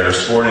their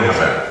sporting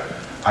event.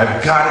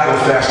 I've got to go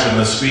faster than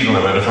the speed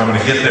limit if I'm going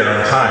to get there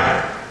on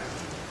time.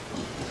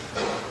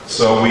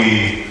 So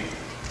we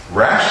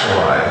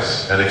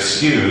rationalize and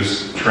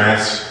excuse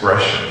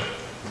transgression.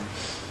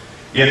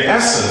 In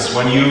essence,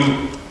 when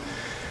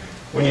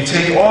you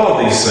take all of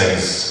these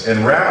things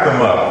and wrap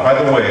them up, by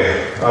the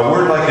way, a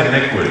word like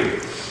iniquity,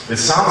 it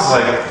sounds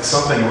like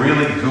something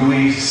really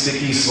gooey,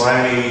 sticky,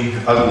 slimy,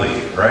 ugly,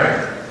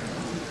 right?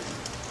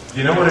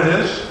 You know what it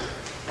is?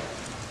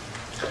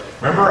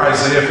 Remember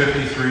Isaiah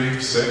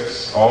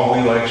 53:6? All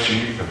we like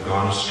sheep have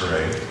gone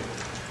astray.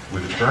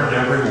 We've turned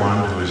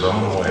everyone to his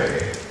own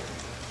way.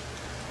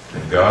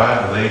 And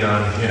God laid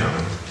on him,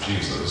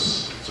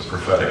 Jesus, it's a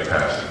prophetic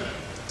passage,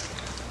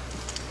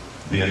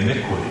 the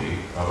iniquity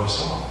of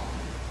us all.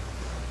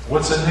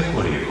 What's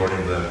iniquity according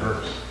to that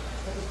verse?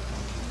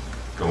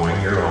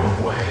 Going your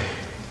own way.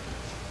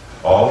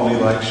 All we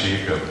like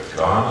sheep have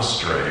gone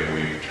astray.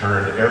 We've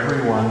turned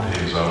everyone to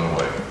his own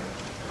way.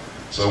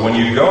 So when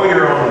you go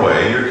your own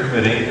way, you're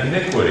committing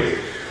iniquity.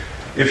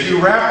 If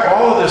you wrap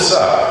all of this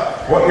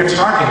up, what you're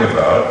talking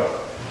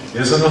about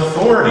is an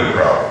authority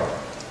problem.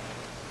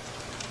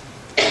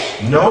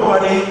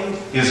 Nobody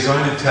is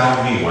going to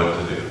tell me what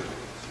to do.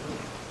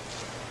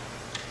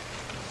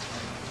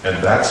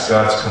 And that's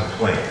God's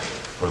complaint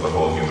for the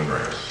whole human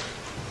race.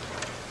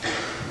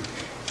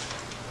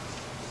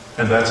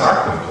 And that's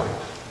our complaint.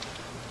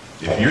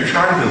 If you're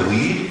trying to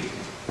lead,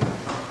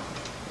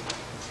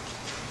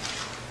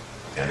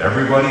 and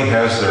everybody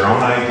has their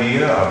own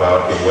idea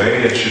about the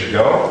way it should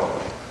go,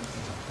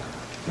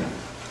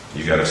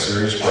 you got a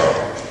serious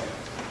problem.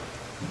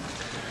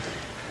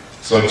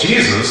 So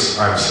Jesus,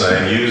 I'm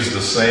saying, used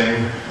the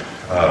same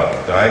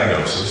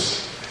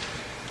diagnosis.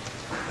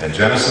 And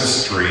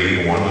Genesis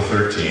 3,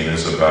 1-13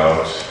 is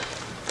about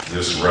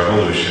this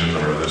revolution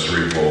or this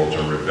revolt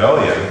or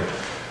rebellion,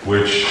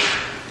 which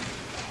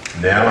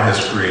now has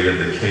created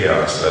the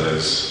chaos that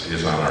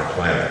is on our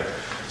planet.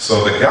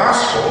 So the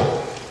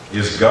gospel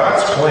is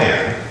God's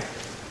plan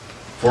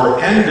for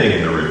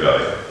ending the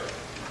rebellion,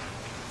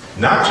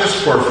 not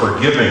just for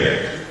forgiving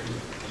it.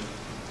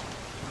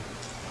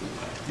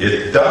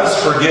 It does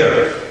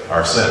forgive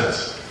our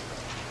sins,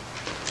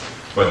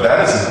 but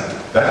that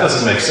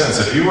doesn't make sense.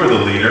 If you were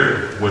the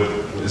leader,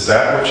 is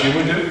that what you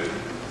would do?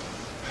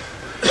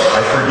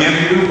 I forgive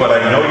you, but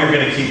I know you're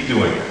going to keep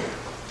doing it.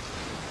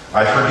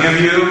 I forgive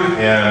you,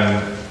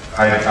 and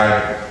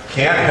I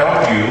can't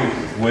help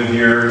you with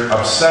your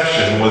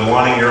obsession with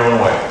wanting your own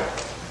way.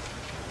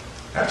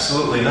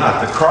 Absolutely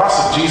not. The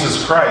cross of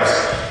Jesus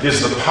Christ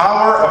is the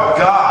power of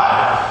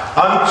God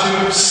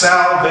unto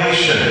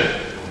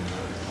salvation.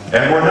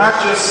 And we're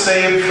not just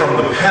saved from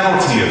the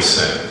penalty of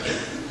sin.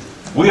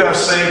 We are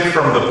saved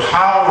from the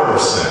power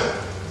of sin.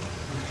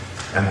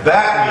 And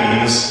that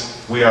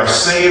means we are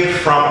saved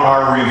from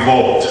our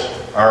revolt,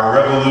 our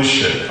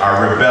revolution,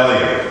 our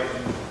rebellion.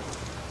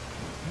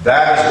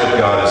 That is what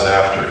God is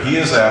after. He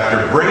is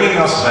after bringing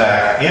us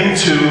back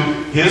into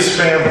His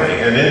family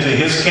and into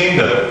His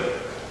kingdom,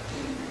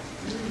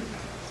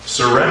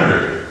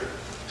 surrendered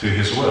to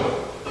His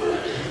will.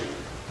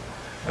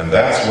 And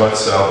that's what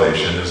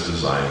salvation is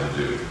designed to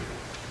do.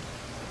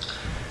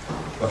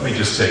 Let me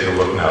just take a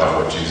look now at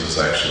what Jesus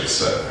actually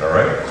said, all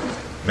right?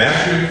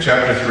 Matthew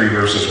chapter 3,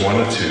 verses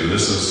 1 to 2.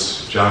 This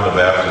is John the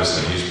Baptist,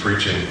 and he's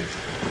preaching.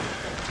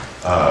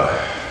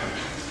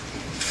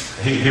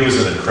 He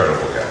was an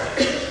incredible guy.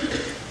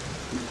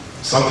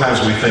 Sometimes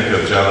we think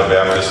of John the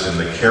Baptist in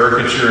the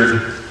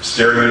caricatured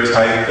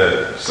stereotype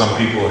that some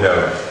people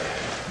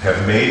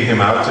have made him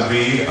out to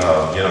be,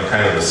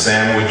 kind of the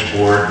sandwich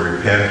board,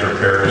 repent or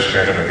perish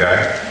kind of a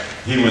guy.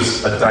 He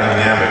was a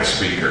dynamic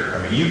speaker.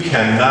 I mean, you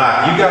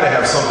got to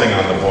have something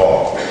on the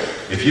ball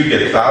if you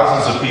get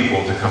thousands of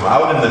people to come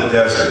out in the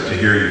desert to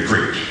hear you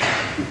preach.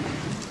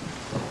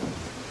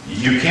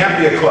 You can't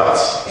be a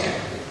klutz.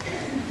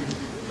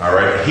 All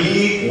right?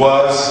 He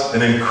was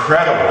an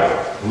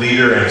incredible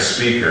leader and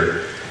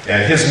speaker,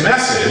 and his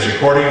message,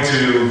 according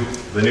to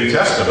the New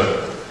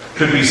Testament,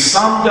 could be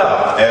summed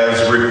up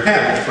as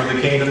repent, for the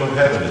kingdom of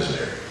heaven is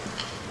near.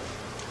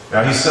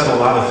 Now, he said a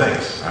lot of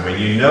things. I mean,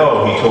 he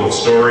told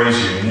stories,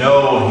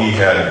 he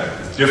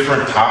had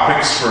different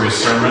topics for his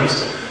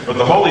sermons, but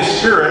the Holy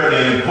Spirit,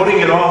 in putting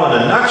it all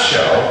in a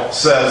nutshell,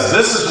 says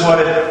this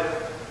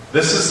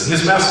is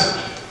his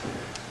message.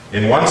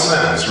 In one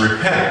sentence,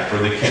 repent, for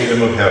the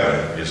kingdom of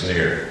heaven is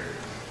near.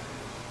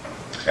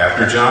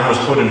 After John was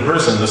put in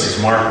prison, this is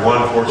Mark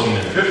 1, 14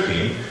 and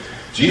 15,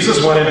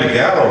 Jesus went into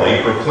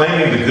Galilee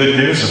proclaiming the good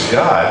news of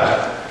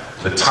God.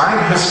 The time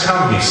has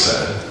come, he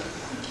said.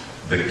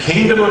 The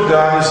kingdom of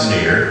God is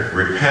near.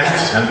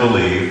 Repent and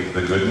believe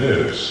the good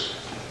news.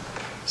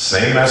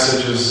 Same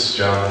message as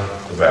John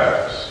the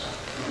Baptist.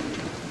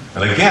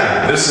 And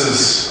again, this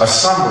is a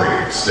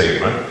summary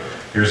statement.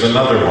 Here's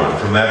another one.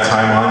 From that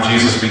time on,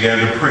 Jesus began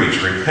to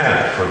preach,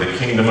 repent, for the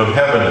kingdom of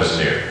heaven is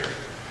near.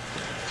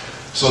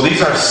 So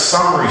these are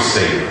summary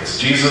statements.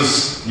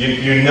 Jesus,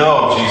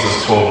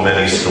 Jesus told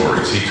many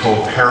stories. He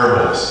told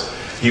parables.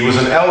 He was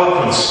an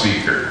eloquent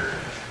speaker.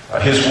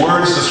 His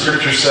words, the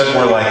scripture said,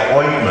 were like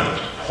ointment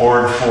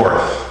poured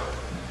forth.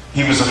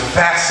 He was a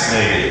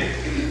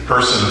fascinating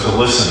person to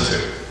listen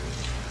to.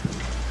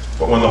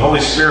 But when the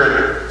Holy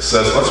Spirit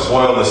says, let's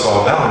boil this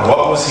all down,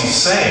 what was he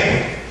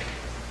saying?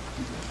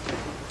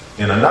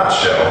 In a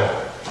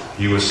nutshell,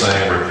 he was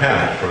saying,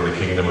 repent, for the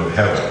kingdom of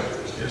heaven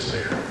is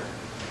near.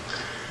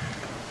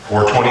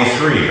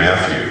 4:23,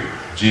 Matthew.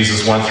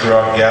 Jesus went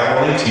throughout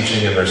Galilee,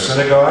 teaching in their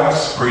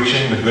synagogues,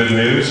 preaching the good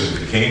news of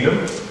the kingdom,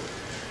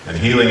 and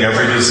healing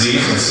every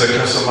disease and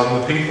sickness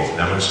among the people,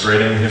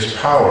 demonstrating his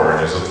power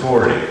and his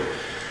authority.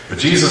 But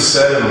Jesus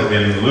said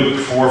in Luke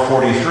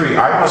 4:43,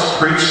 I must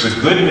preach the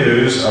good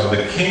news of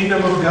the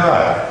kingdom of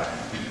God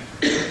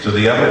to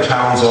the other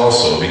towns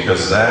also,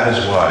 because that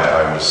is why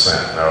I was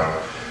sent.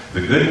 Now, the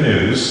good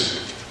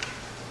news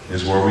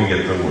is where we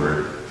get the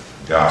word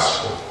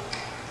gospel.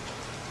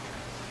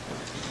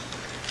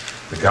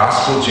 The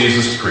gospel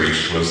Jesus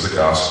preached was the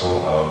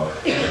gospel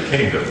of the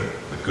kingdom,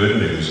 the good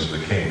news of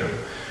the kingdom.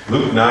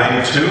 Luke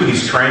 9:2,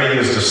 he's training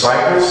his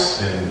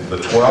disciples, in the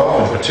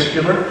 12 in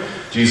particular.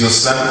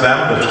 Jesus sent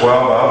them, the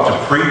 12, out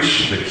to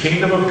preach the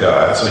kingdom of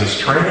God, so he's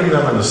training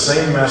them in the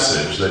same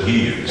message that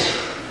he used,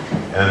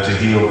 and to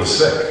heal the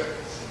sick.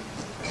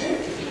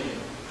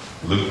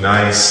 Luke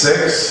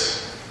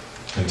 9:6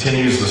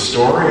 continues the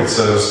story. It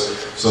says,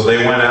 so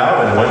they went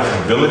out and went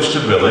from village to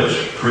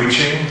village,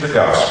 preaching the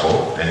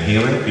gospel and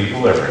healing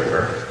people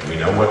everywhere. We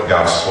know what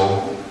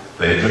gospel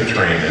they had been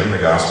trained in, the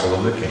gospel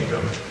of the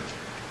kingdom.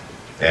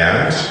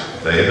 And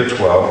they, the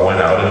 12,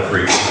 went out and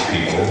preached that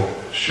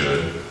people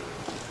should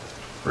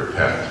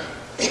repent.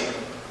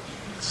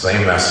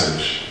 Same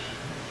message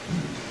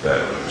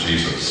that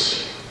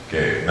Jesus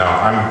gave.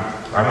 Now,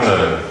 I'm going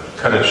to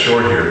cut it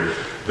short here.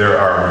 There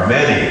are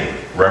many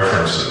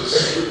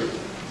references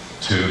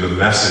to the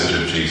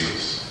message of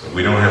Jesus that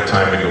we don't have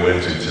time to go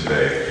into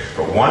today.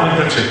 But one in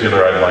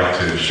particular I'd like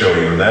to show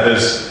you, and that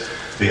is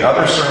the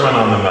other Sermon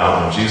on the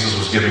Mount. When Jesus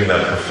was giving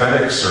that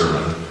prophetic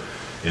sermon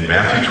in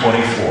Matthew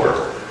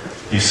 24,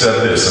 he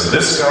said this, and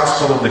this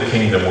gospel of the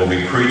kingdom will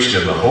be preached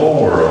in the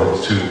whole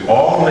world to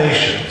all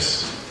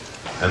nations,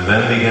 and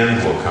then the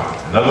end will come.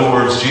 In other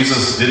words,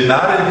 Jesus did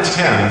not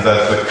intend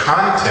that the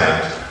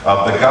content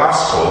of the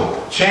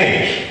gospel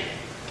change.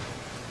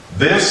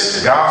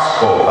 This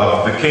gospel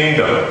of the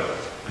kingdom,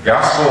 the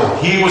gospel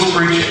he was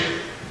preaching,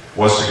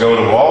 was to go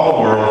to all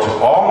the world, to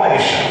all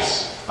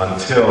nations,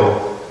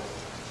 until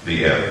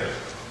the end.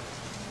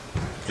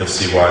 You'll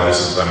see why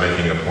I'm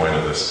making a point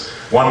of this.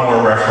 One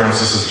more reference,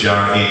 this is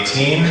John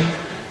 18,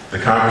 the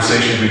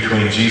conversation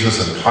between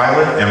Jesus and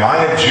Pilate. Am I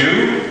a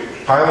Jew?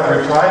 Pilate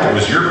replied, it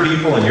was your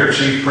people and your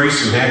chief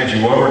priests who handed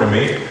you over to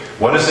me.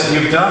 What is it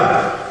you've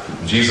done?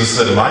 And Jesus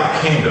said, my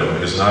kingdom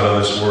is not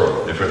of this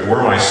world. If it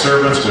were, my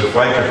servants would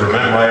fight to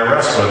prevent my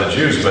arrest by the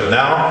Jews, but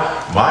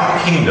now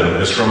my kingdom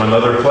is from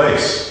another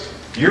place.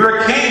 You're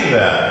a king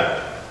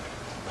then,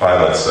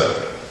 Pilate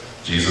said.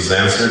 Jesus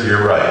answered,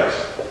 you're right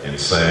in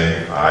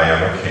saying, I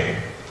am a king.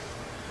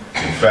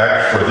 In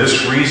fact, for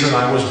this reason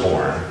I was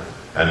born,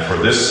 and for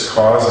this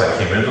cause I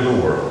came into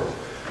the world,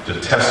 to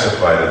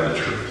testify to the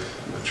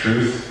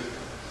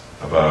truth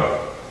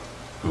about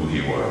who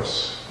he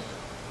was.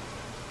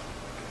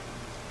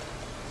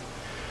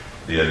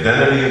 The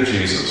identity of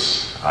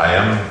Jesus, I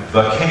am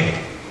the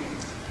king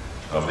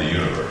of the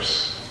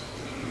universe,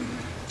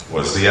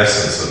 was the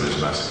essence of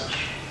his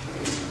message.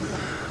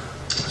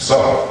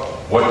 So,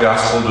 what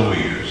gospel do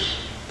we use?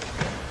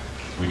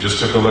 We just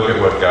took a look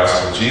at what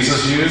gospel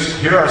Jesus used.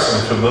 Here are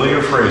some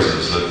familiar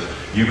phrases that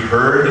you've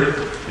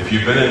heard if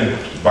you've been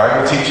in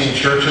Bible teaching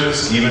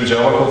churches,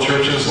 evangelical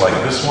churches like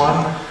this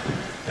one.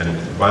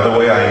 And by the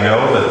way, I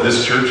know that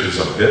this church is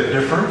a bit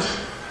different,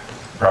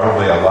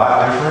 probably a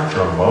lot different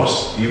from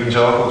most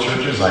evangelical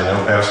churches. I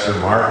know Pastor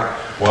Mark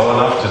well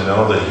enough to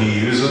know that he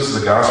uses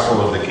the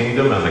gospel of the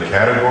kingdom and the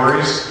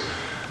categories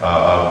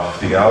of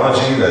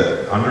theology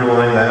that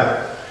underline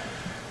that.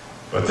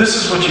 But this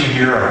is what you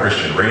hear on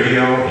Christian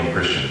radio, in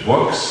Christian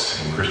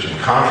books, in Christian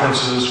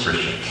conferences,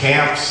 Christian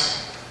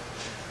camps.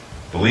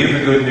 Believe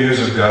the good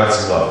news of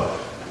God's love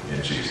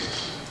in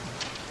Jesus.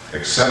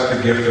 Accept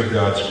the gift of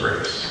God's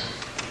grace.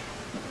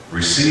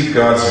 Receive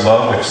God's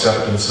love,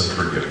 acceptance, and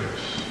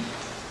forgiveness.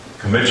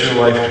 Commit your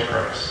life to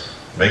Christ.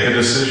 Make a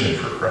decision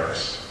for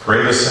Christ.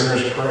 Pray the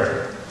sinner's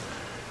prayer.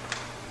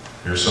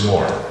 Here's some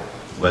more.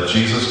 Let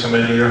Jesus come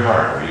into your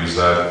heart. We use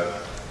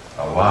that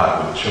a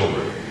lot with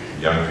children,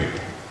 young people.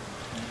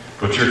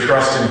 Put your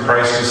trust in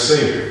Christ as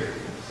Savior.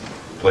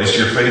 Place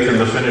your faith in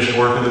the finished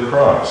work of the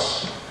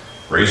cross.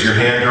 Raise your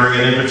hand during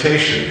an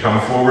invitation.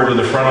 Come forward to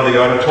the front of the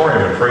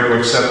auditorium and pray to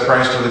accept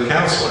Christ with a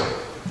counselor.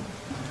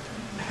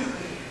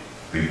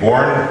 Be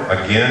born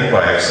again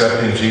by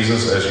accepting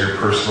Jesus as your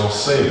personal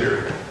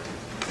Savior.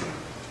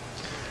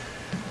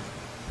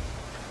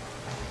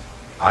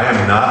 I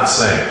am not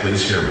saying,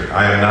 please hear me,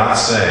 I am not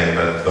saying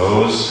that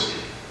those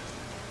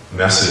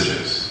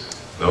messages,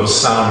 those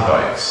sound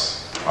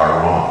bites,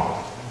 are wrong.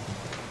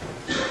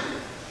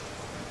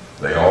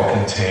 They all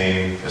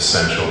contain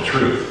essential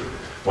truth.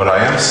 What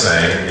I am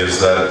saying is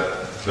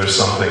that there's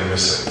something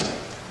missing.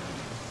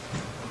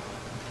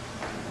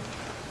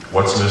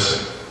 What's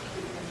missing?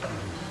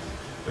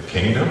 The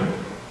kingdom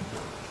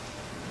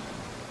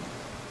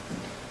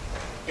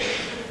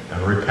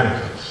and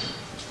repentance.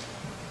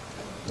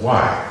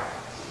 Why?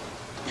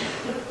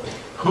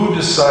 Who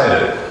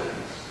decided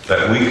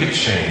that we could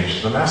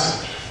change the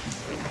message?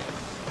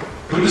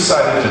 Who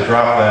decided to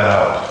drop that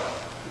out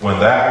when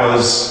that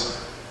was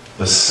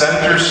the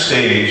center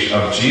stage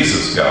of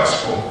Jesus'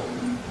 gospel?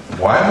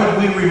 Why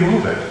would we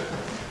remove it?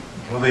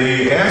 Well,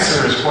 the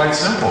answer is quite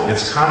simple.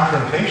 It's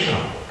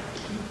confrontational.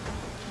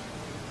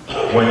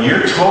 When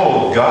you're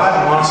told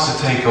God wants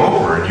to take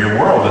over in your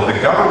world, that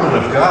the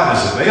government of God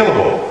is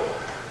available,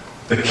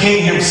 the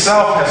King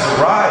himself has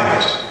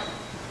arrived.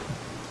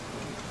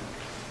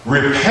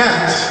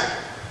 Repent.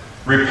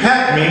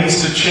 Repent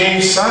means to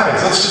change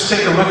sides. Let's just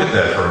take a look at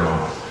that for a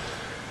moment.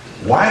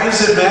 Why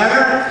does it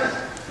matter?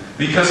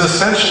 Because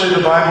essentially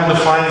the Bible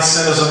defines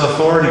sin as an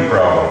authority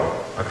problem,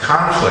 a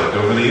conflict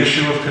over the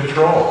issue of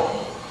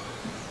control.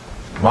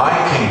 My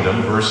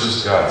kingdom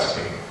versus God's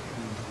kingdom.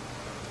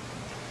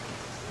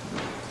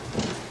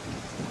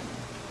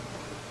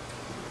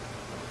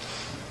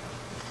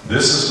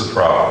 This is the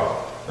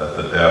problem that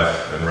the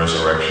death and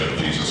resurrection of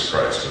Jesus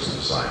Christ was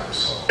designed to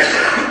solve.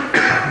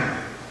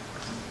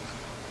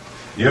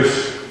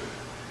 If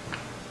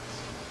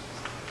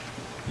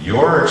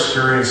your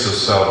experience of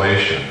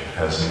salvation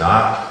has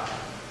not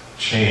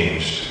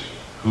changed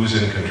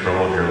who's in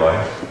control of your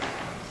life,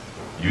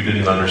 you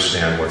didn't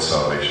understand what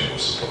salvation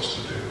was supposed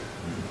to do.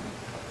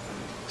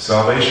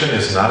 Salvation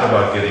is not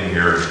about getting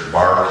your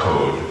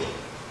barcode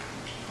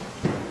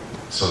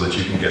so that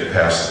you can get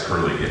past the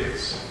pearly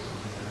gates.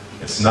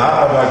 It's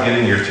not about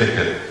getting your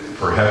ticket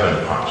for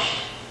heaven punched.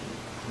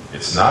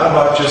 It's not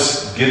about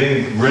just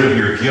getting rid of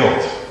your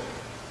guilt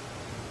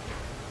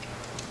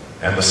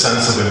and the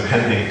sense of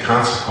impending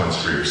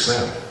consequence for your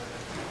sin.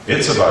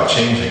 It's about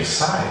changing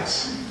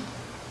sides.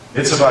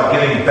 It's about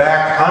getting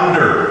back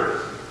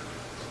under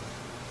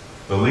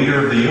the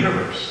leader of the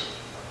universe,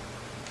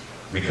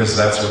 because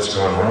that's what's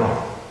going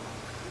wrong.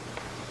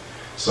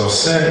 So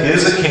sin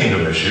is a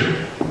kingdom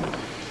issue,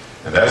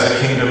 and as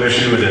a kingdom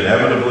issue, it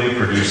inevitably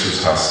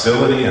produces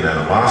hostility and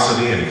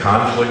animosity and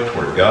conflict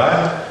toward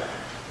God.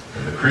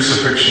 And the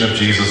crucifixion of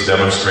Jesus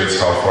demonstrates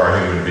how far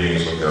human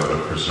beings will go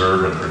to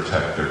preserve and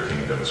protect their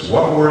kingdoms.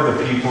 What were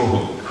the people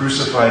who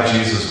crucified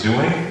Jesus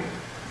doing?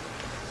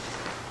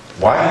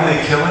 Why did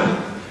they kill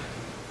him?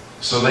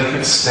 so they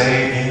could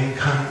stay in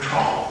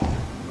control.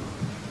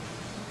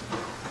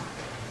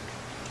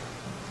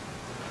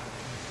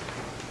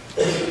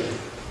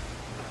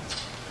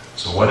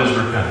 So what is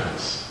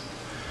repentance?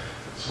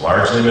 It's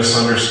largely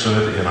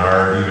misunderstood in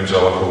our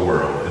evangelical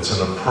world. It's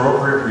an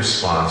appropriate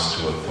response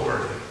to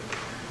authority.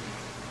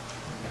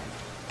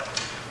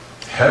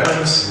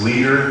 Heaven's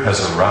leader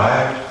has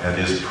arrived and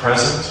is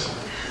present.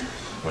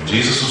 When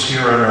Jesus was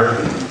here on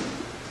earth,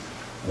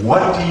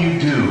 what do you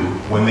do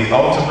when the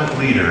ultimate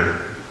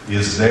leader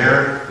is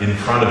there in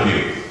front of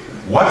you?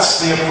 What's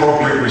the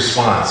appropriate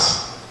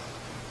response?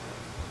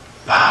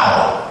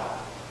 Bow.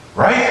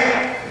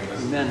 Right?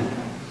 Amen.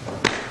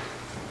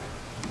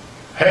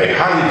 Hey,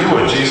 how you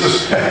doing,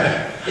 Jesus?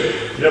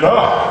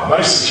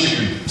 Nice that you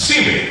can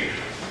see me.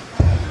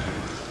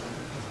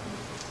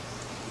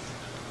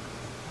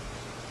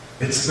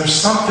 There's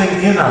something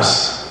in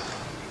us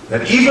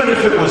that even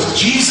if it was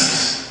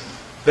Jesus,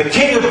 the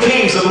King of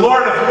Kings and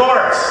Lord of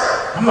Lords,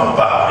 I'm not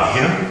bowing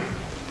to him.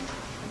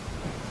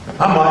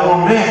 I'm my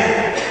own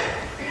man.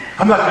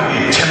 I'm not going to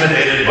be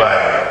intimidated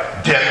by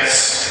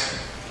death's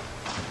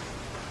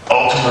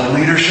ultimate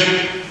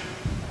leadership.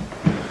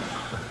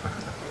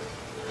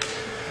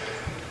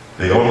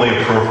 The only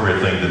appropriate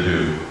thing to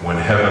do when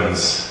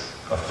heaven's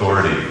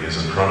authority is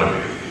in front of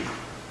you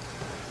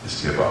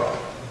is give up.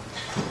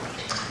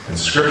 In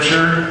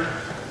Scripture,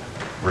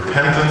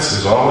 repentance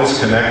is always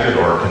connected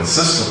or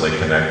consistently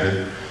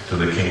connected to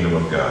the kingdom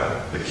of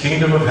God. The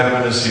kingdom of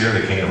heaven is here,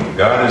 the kingdom of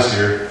God is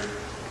here.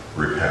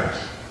 Repent.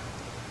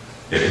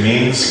 It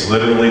means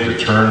literally to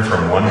turn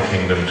from one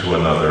kingdom to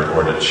another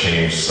or to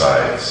change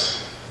sides.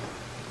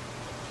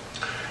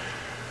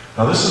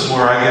 Now this is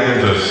where I get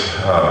into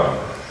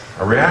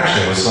a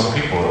reaction with some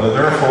people.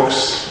 There are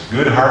folks,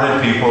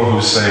 good-hearted people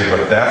who say,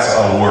 but that's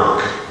a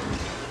work.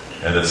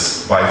 And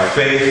it's by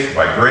faith,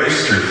 by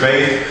grace, through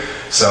faith.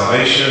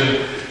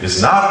 Salvation is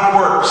not of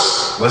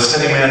works, lest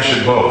any man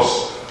should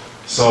boast.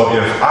 So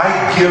if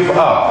I give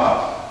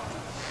up,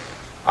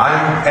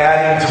 I'm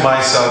adding to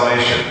my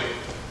salvation.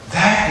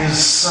 That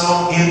is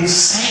so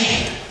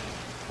insane.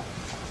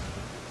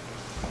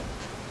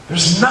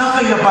 There's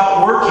nothing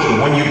about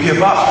working when you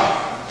give up.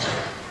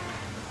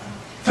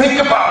 Think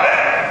about it.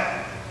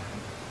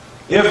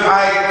 If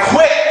I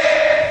quit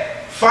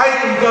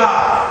fighting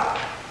God,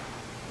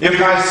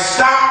 if I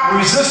stop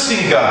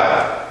resisting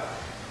God,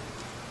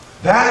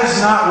 that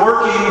is not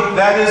working,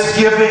 that is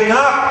giving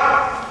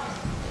up.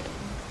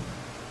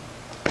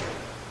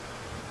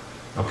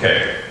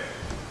 Okay,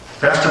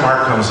 Pastor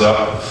Mark comes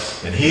up,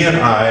 and he and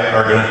I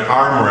are going to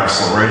arm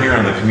wrestle right here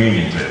on the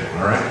communion table,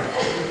 all right?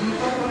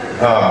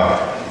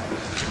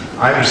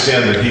 I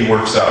understand that he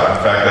works out.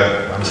 In fact,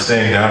 I'm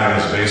staying down in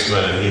his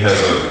basement, and he has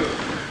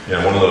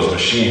one of those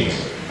machines.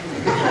 So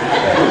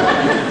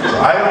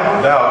I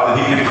don't doubt that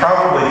he could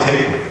probably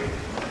take me.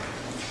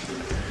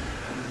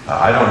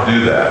 I don't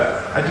do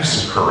that. I do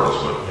some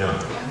curls, but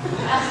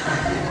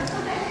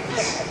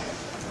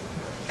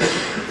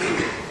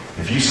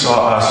If you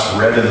saw us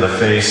red in the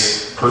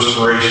face,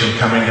 perspiration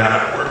coming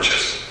down, we're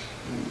just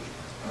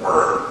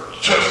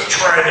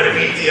trying to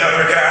beat the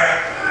other guy.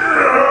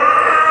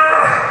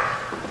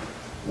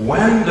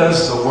 When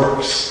does the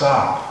work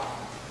stop?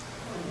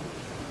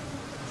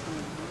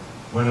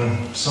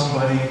 When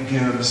somebody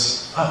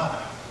gives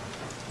up.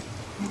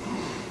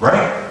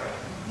 Right?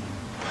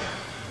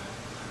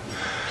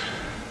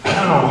 I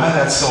don't know why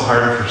that's so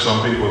hard for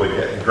some people to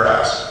get and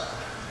grasp.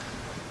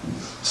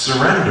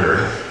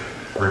 Surrender,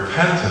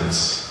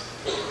 repentance,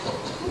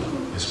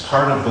 is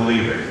part of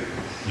believing.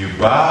 You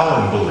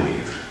bow and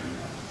believe.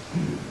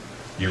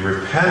 You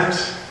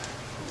repent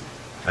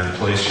and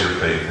place your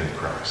faith in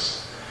Christ.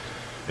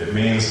 It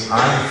means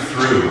I'm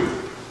through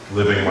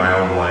living my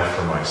own life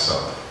for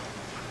myself.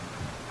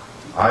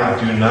 I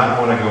do not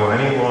want to go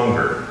any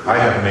longer. I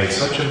have made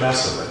such a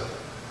mess of it.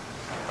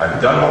 I've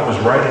done what was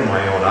right in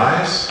my own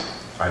eyes.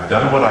 I've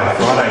done what I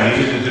thought I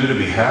needed to do to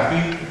be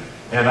happy,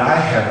 and I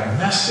have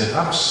messed it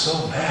up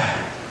so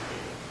bad.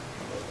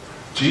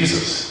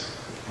 Jesus,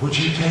 would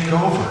you take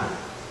over?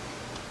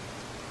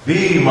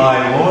 Be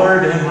my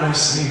Lord and my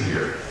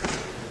Savior.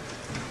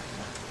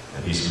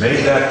 And he's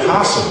made that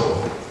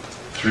possible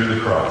through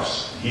the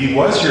cross. He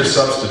was your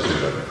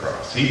substitute on the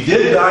cross. He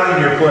did die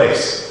in your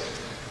place.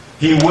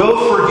 He will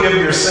forgive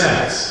your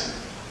sins.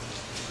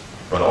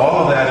 But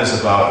all of that is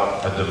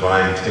about a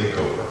divine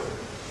takeover.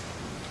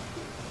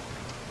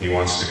 He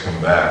wants to come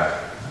back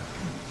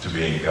to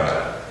being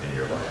God in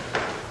your life.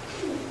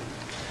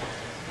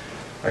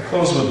 I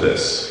close with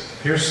this.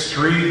 Here's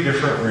 3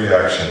 different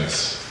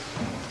reactions.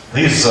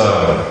 These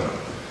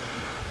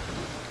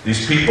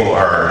people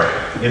are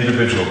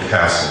individual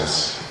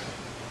castles.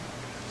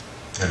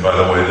 And by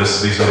the way,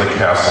 these are the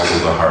castles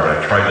of the heart.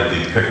 I tried to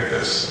depict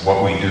this.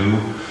 What we do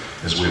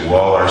is we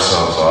wall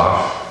ourselves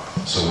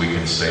off so we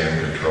can stay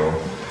in control.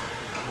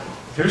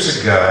 Here's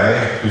a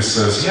guy who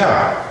says,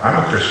 yeah,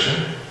 I'm a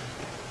Christian.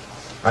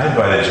 I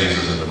invited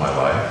Jesus into my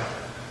life.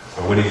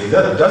 But what he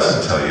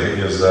doesn't tell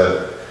you is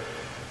that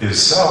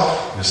his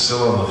self is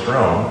still on the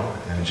throne,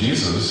 and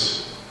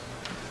Jesus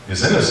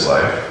is in his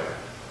life,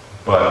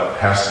 but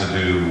has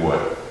to do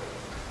what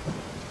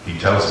he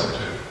tells him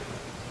to.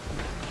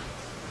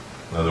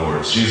 In other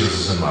words, Jesus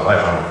is in my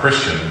life. I'm a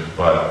Christian,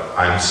 but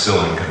I'm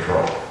still in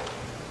control.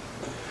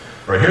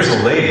 Right, here's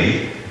a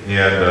lady,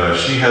 and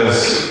she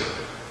has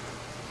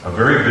a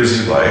very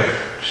busy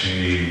life.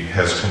 She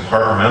has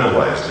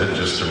compartmentalized it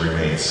just to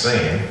remain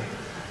sane.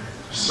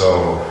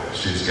 So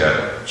she's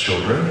got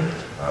children,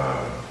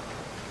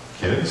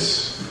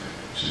 kids.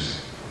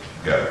 She's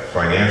got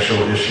financial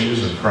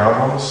issues and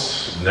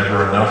problems,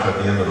 never enough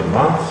at the end of the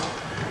month.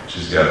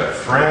 She's got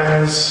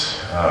friends,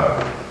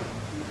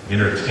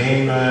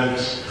 entertainment,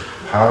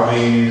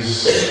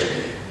 hobbies,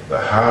 the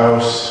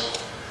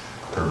house,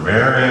 her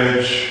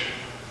marriage.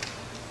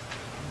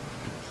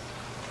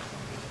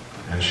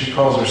 And she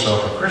calls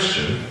herself a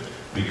Christian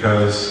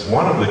because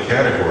one of the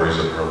categories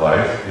of her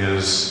life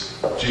is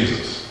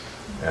Jesus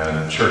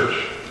and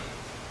church.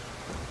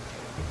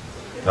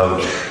 Now,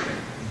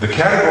 the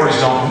categories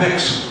don't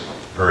mix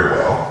very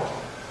well.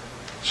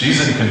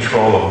 She's in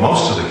control of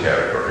most of the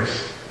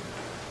categories,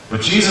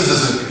 but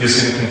Jesus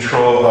is in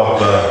control of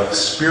the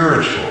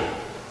spiritual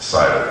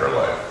side of her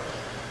life,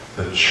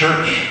 the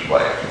church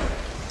life.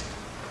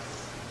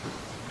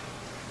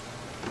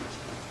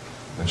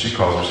 And she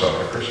calls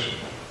herself a Christian.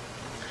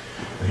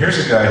 And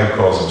here's a guy who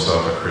calls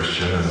himself a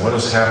Christian, and what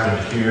has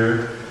happened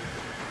here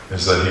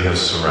is that he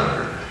has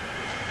surrendered.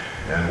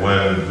 And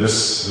when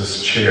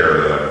this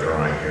chair that I'm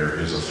drawing here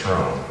is a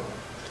throne,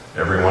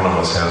 every one of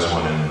us has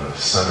one in the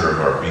center of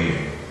our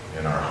being,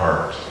 in our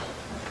heart.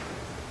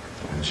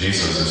 And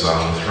Jesus is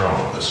on the throne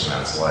of this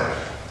man's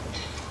life.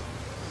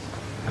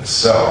 And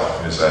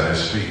self is at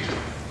his feet.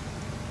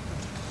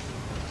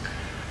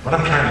 What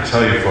I'm trying to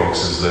tell you,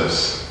 folks, is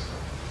this.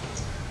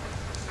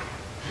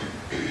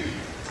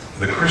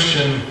 The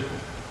Christian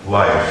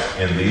life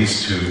in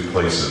these two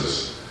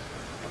places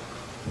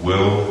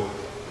will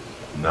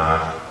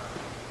not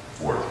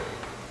work.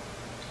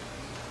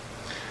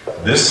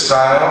 This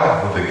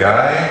style with the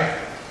guy,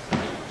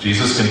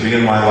 Jesus can be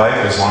in my life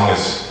as long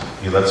as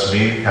he lets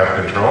me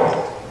have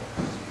control.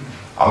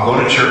 I'll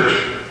go to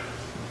church.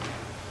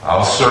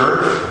 I'll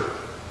serve.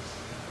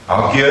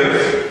 I'll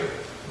give.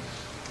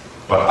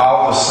 But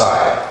I'll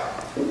decide.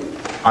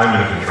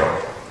 I'm in control.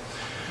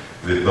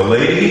 The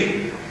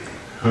lady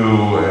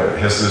who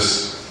has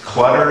this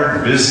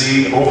cluttered,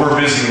 busy,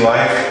 over-busy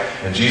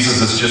life, and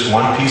Jesus is just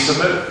one piece of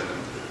it,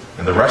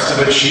 and the rest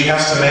of it she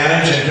has to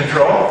manage and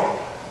control,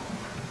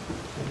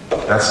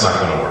 that's not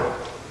going to work.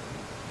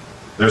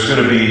 There's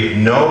going to be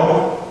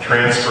no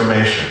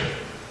transformation.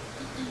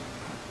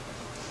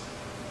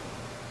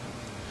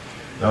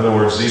 In other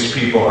words, these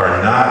people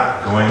are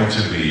not going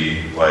to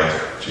be like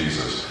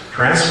Jesus.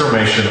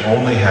 Transformation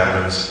only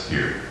happens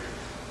here.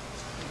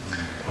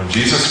 When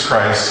Jesus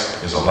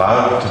Christ is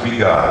allowed to be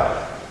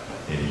God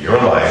in your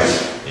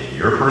life, in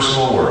your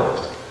personal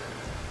world,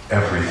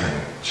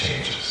 everything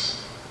changes.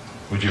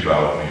 Would you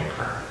bow with me in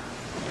prayer?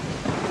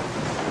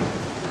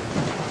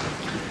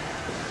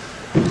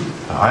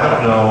 I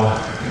don't know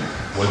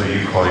whether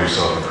you call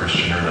yourself a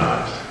Christian or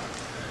not.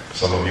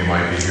 Some of you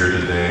might be here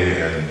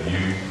today and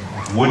you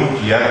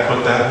wouldn't yet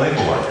put that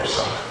label on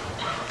yourself.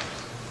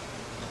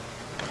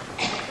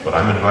 But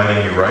I'm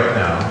inviting you right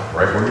now,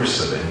 right where you're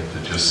sitting,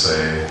 to just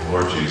say,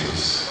 Lord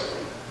Jesus,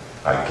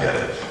 I get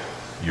it.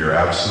 You're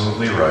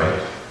absolutely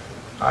right.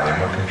 I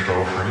am a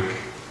control freak.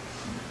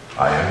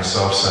 I am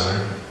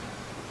self-centered.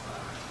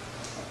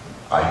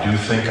 I do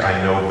think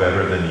I know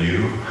better than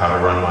you how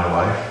to run my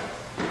life.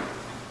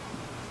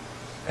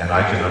 And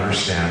I can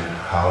understand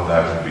how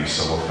that would be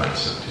so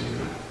offensive to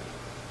you.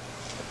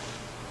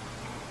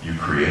 You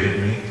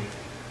created me.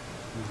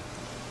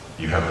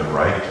 You have the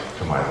right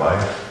to my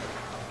life.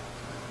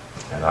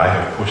 And I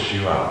have pushed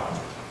you out.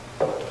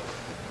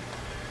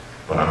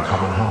 But I'm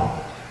coming home.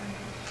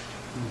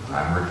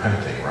 I'm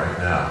repenting right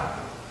now.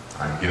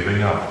 I'm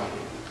giving up.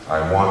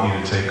 I want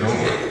you to take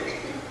over.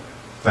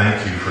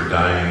 Thank you for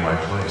dying in my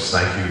place.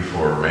 Thank you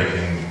for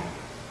making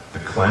the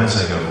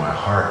cleansing of my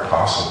heart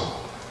possible.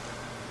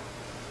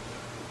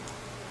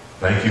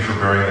 Thank you for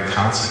bearing the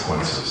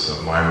consequences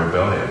of my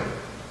rebellion.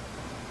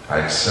 I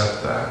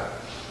accept that.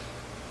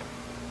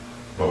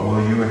 But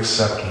will you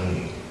accept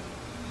me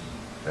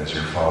as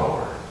your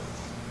follower?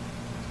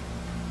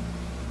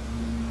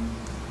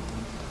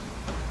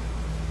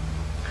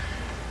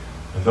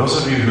 And those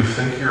of you who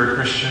think you're a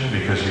Christian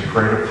because you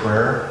prayed a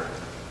prayer,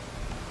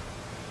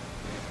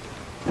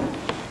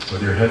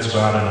 with your heads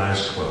bowed and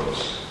eyes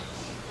closed,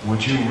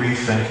 would you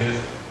rethink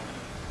it?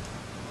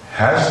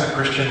 Has the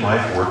Christian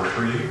life worked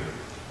for you?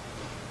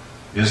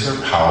 Is there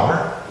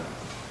power?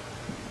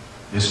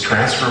 Is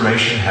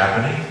transformation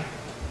happening?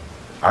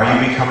 Are you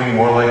becoming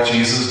more like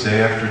Jesus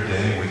day after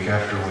day, week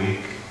after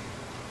week?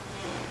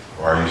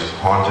 Or are you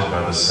haunted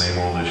by the same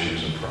old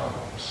issues and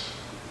problems?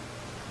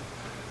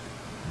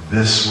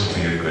 This would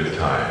be a good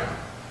time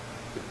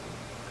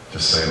to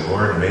say,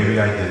 Lord, maybe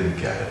I didn't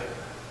get it.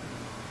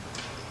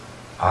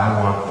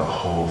 I want the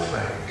whole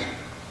thing.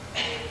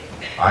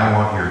 I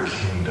want your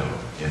kingdom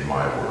in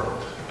my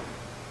world.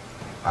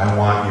 I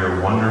want your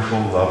wonderful,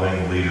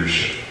 loving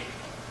leadership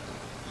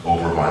over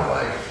over my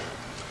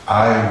life.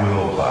 I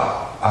will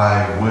bow.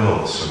 I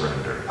will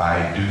surrender.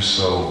 I do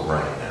so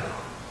right now.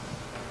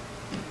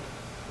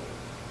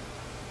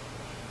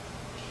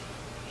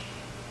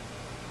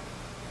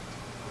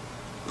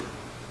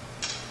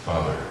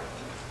 Father,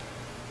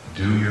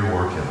 do your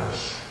work in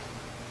us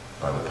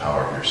by the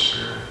power of your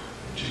Spirit.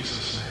 In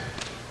Jesus' name.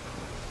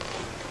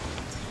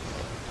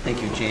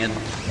 Thank you, Jan.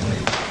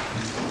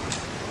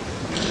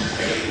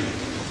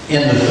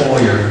 In the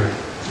foyer,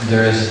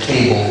 there is a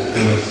table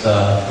with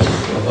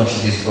a bunch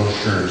of these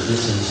brochures.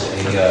 This is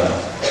a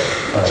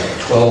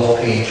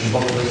 12-page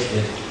booklet.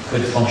 It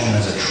could function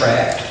as a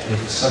tract. It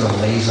sort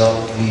of lays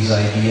out these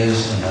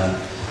ideas in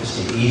just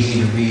an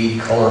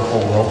easy-to-read, colorful,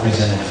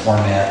 well-presented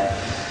format.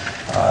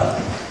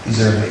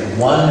 These are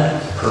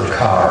one per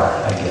car,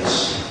 I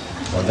guess.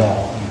 So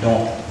you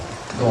don't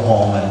go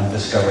home and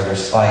discover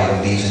there's 5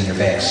 of these in your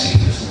back seat.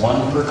 Just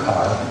one per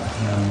car,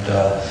 and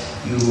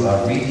you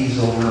read these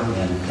over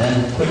and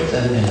then put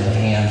them into the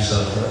hands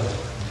of,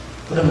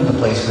 put them in the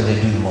place where they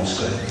do the most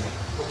good.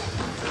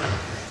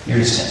 You're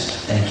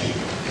dismissed. Thank you.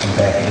 Come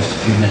back in just a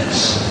few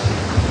minutes.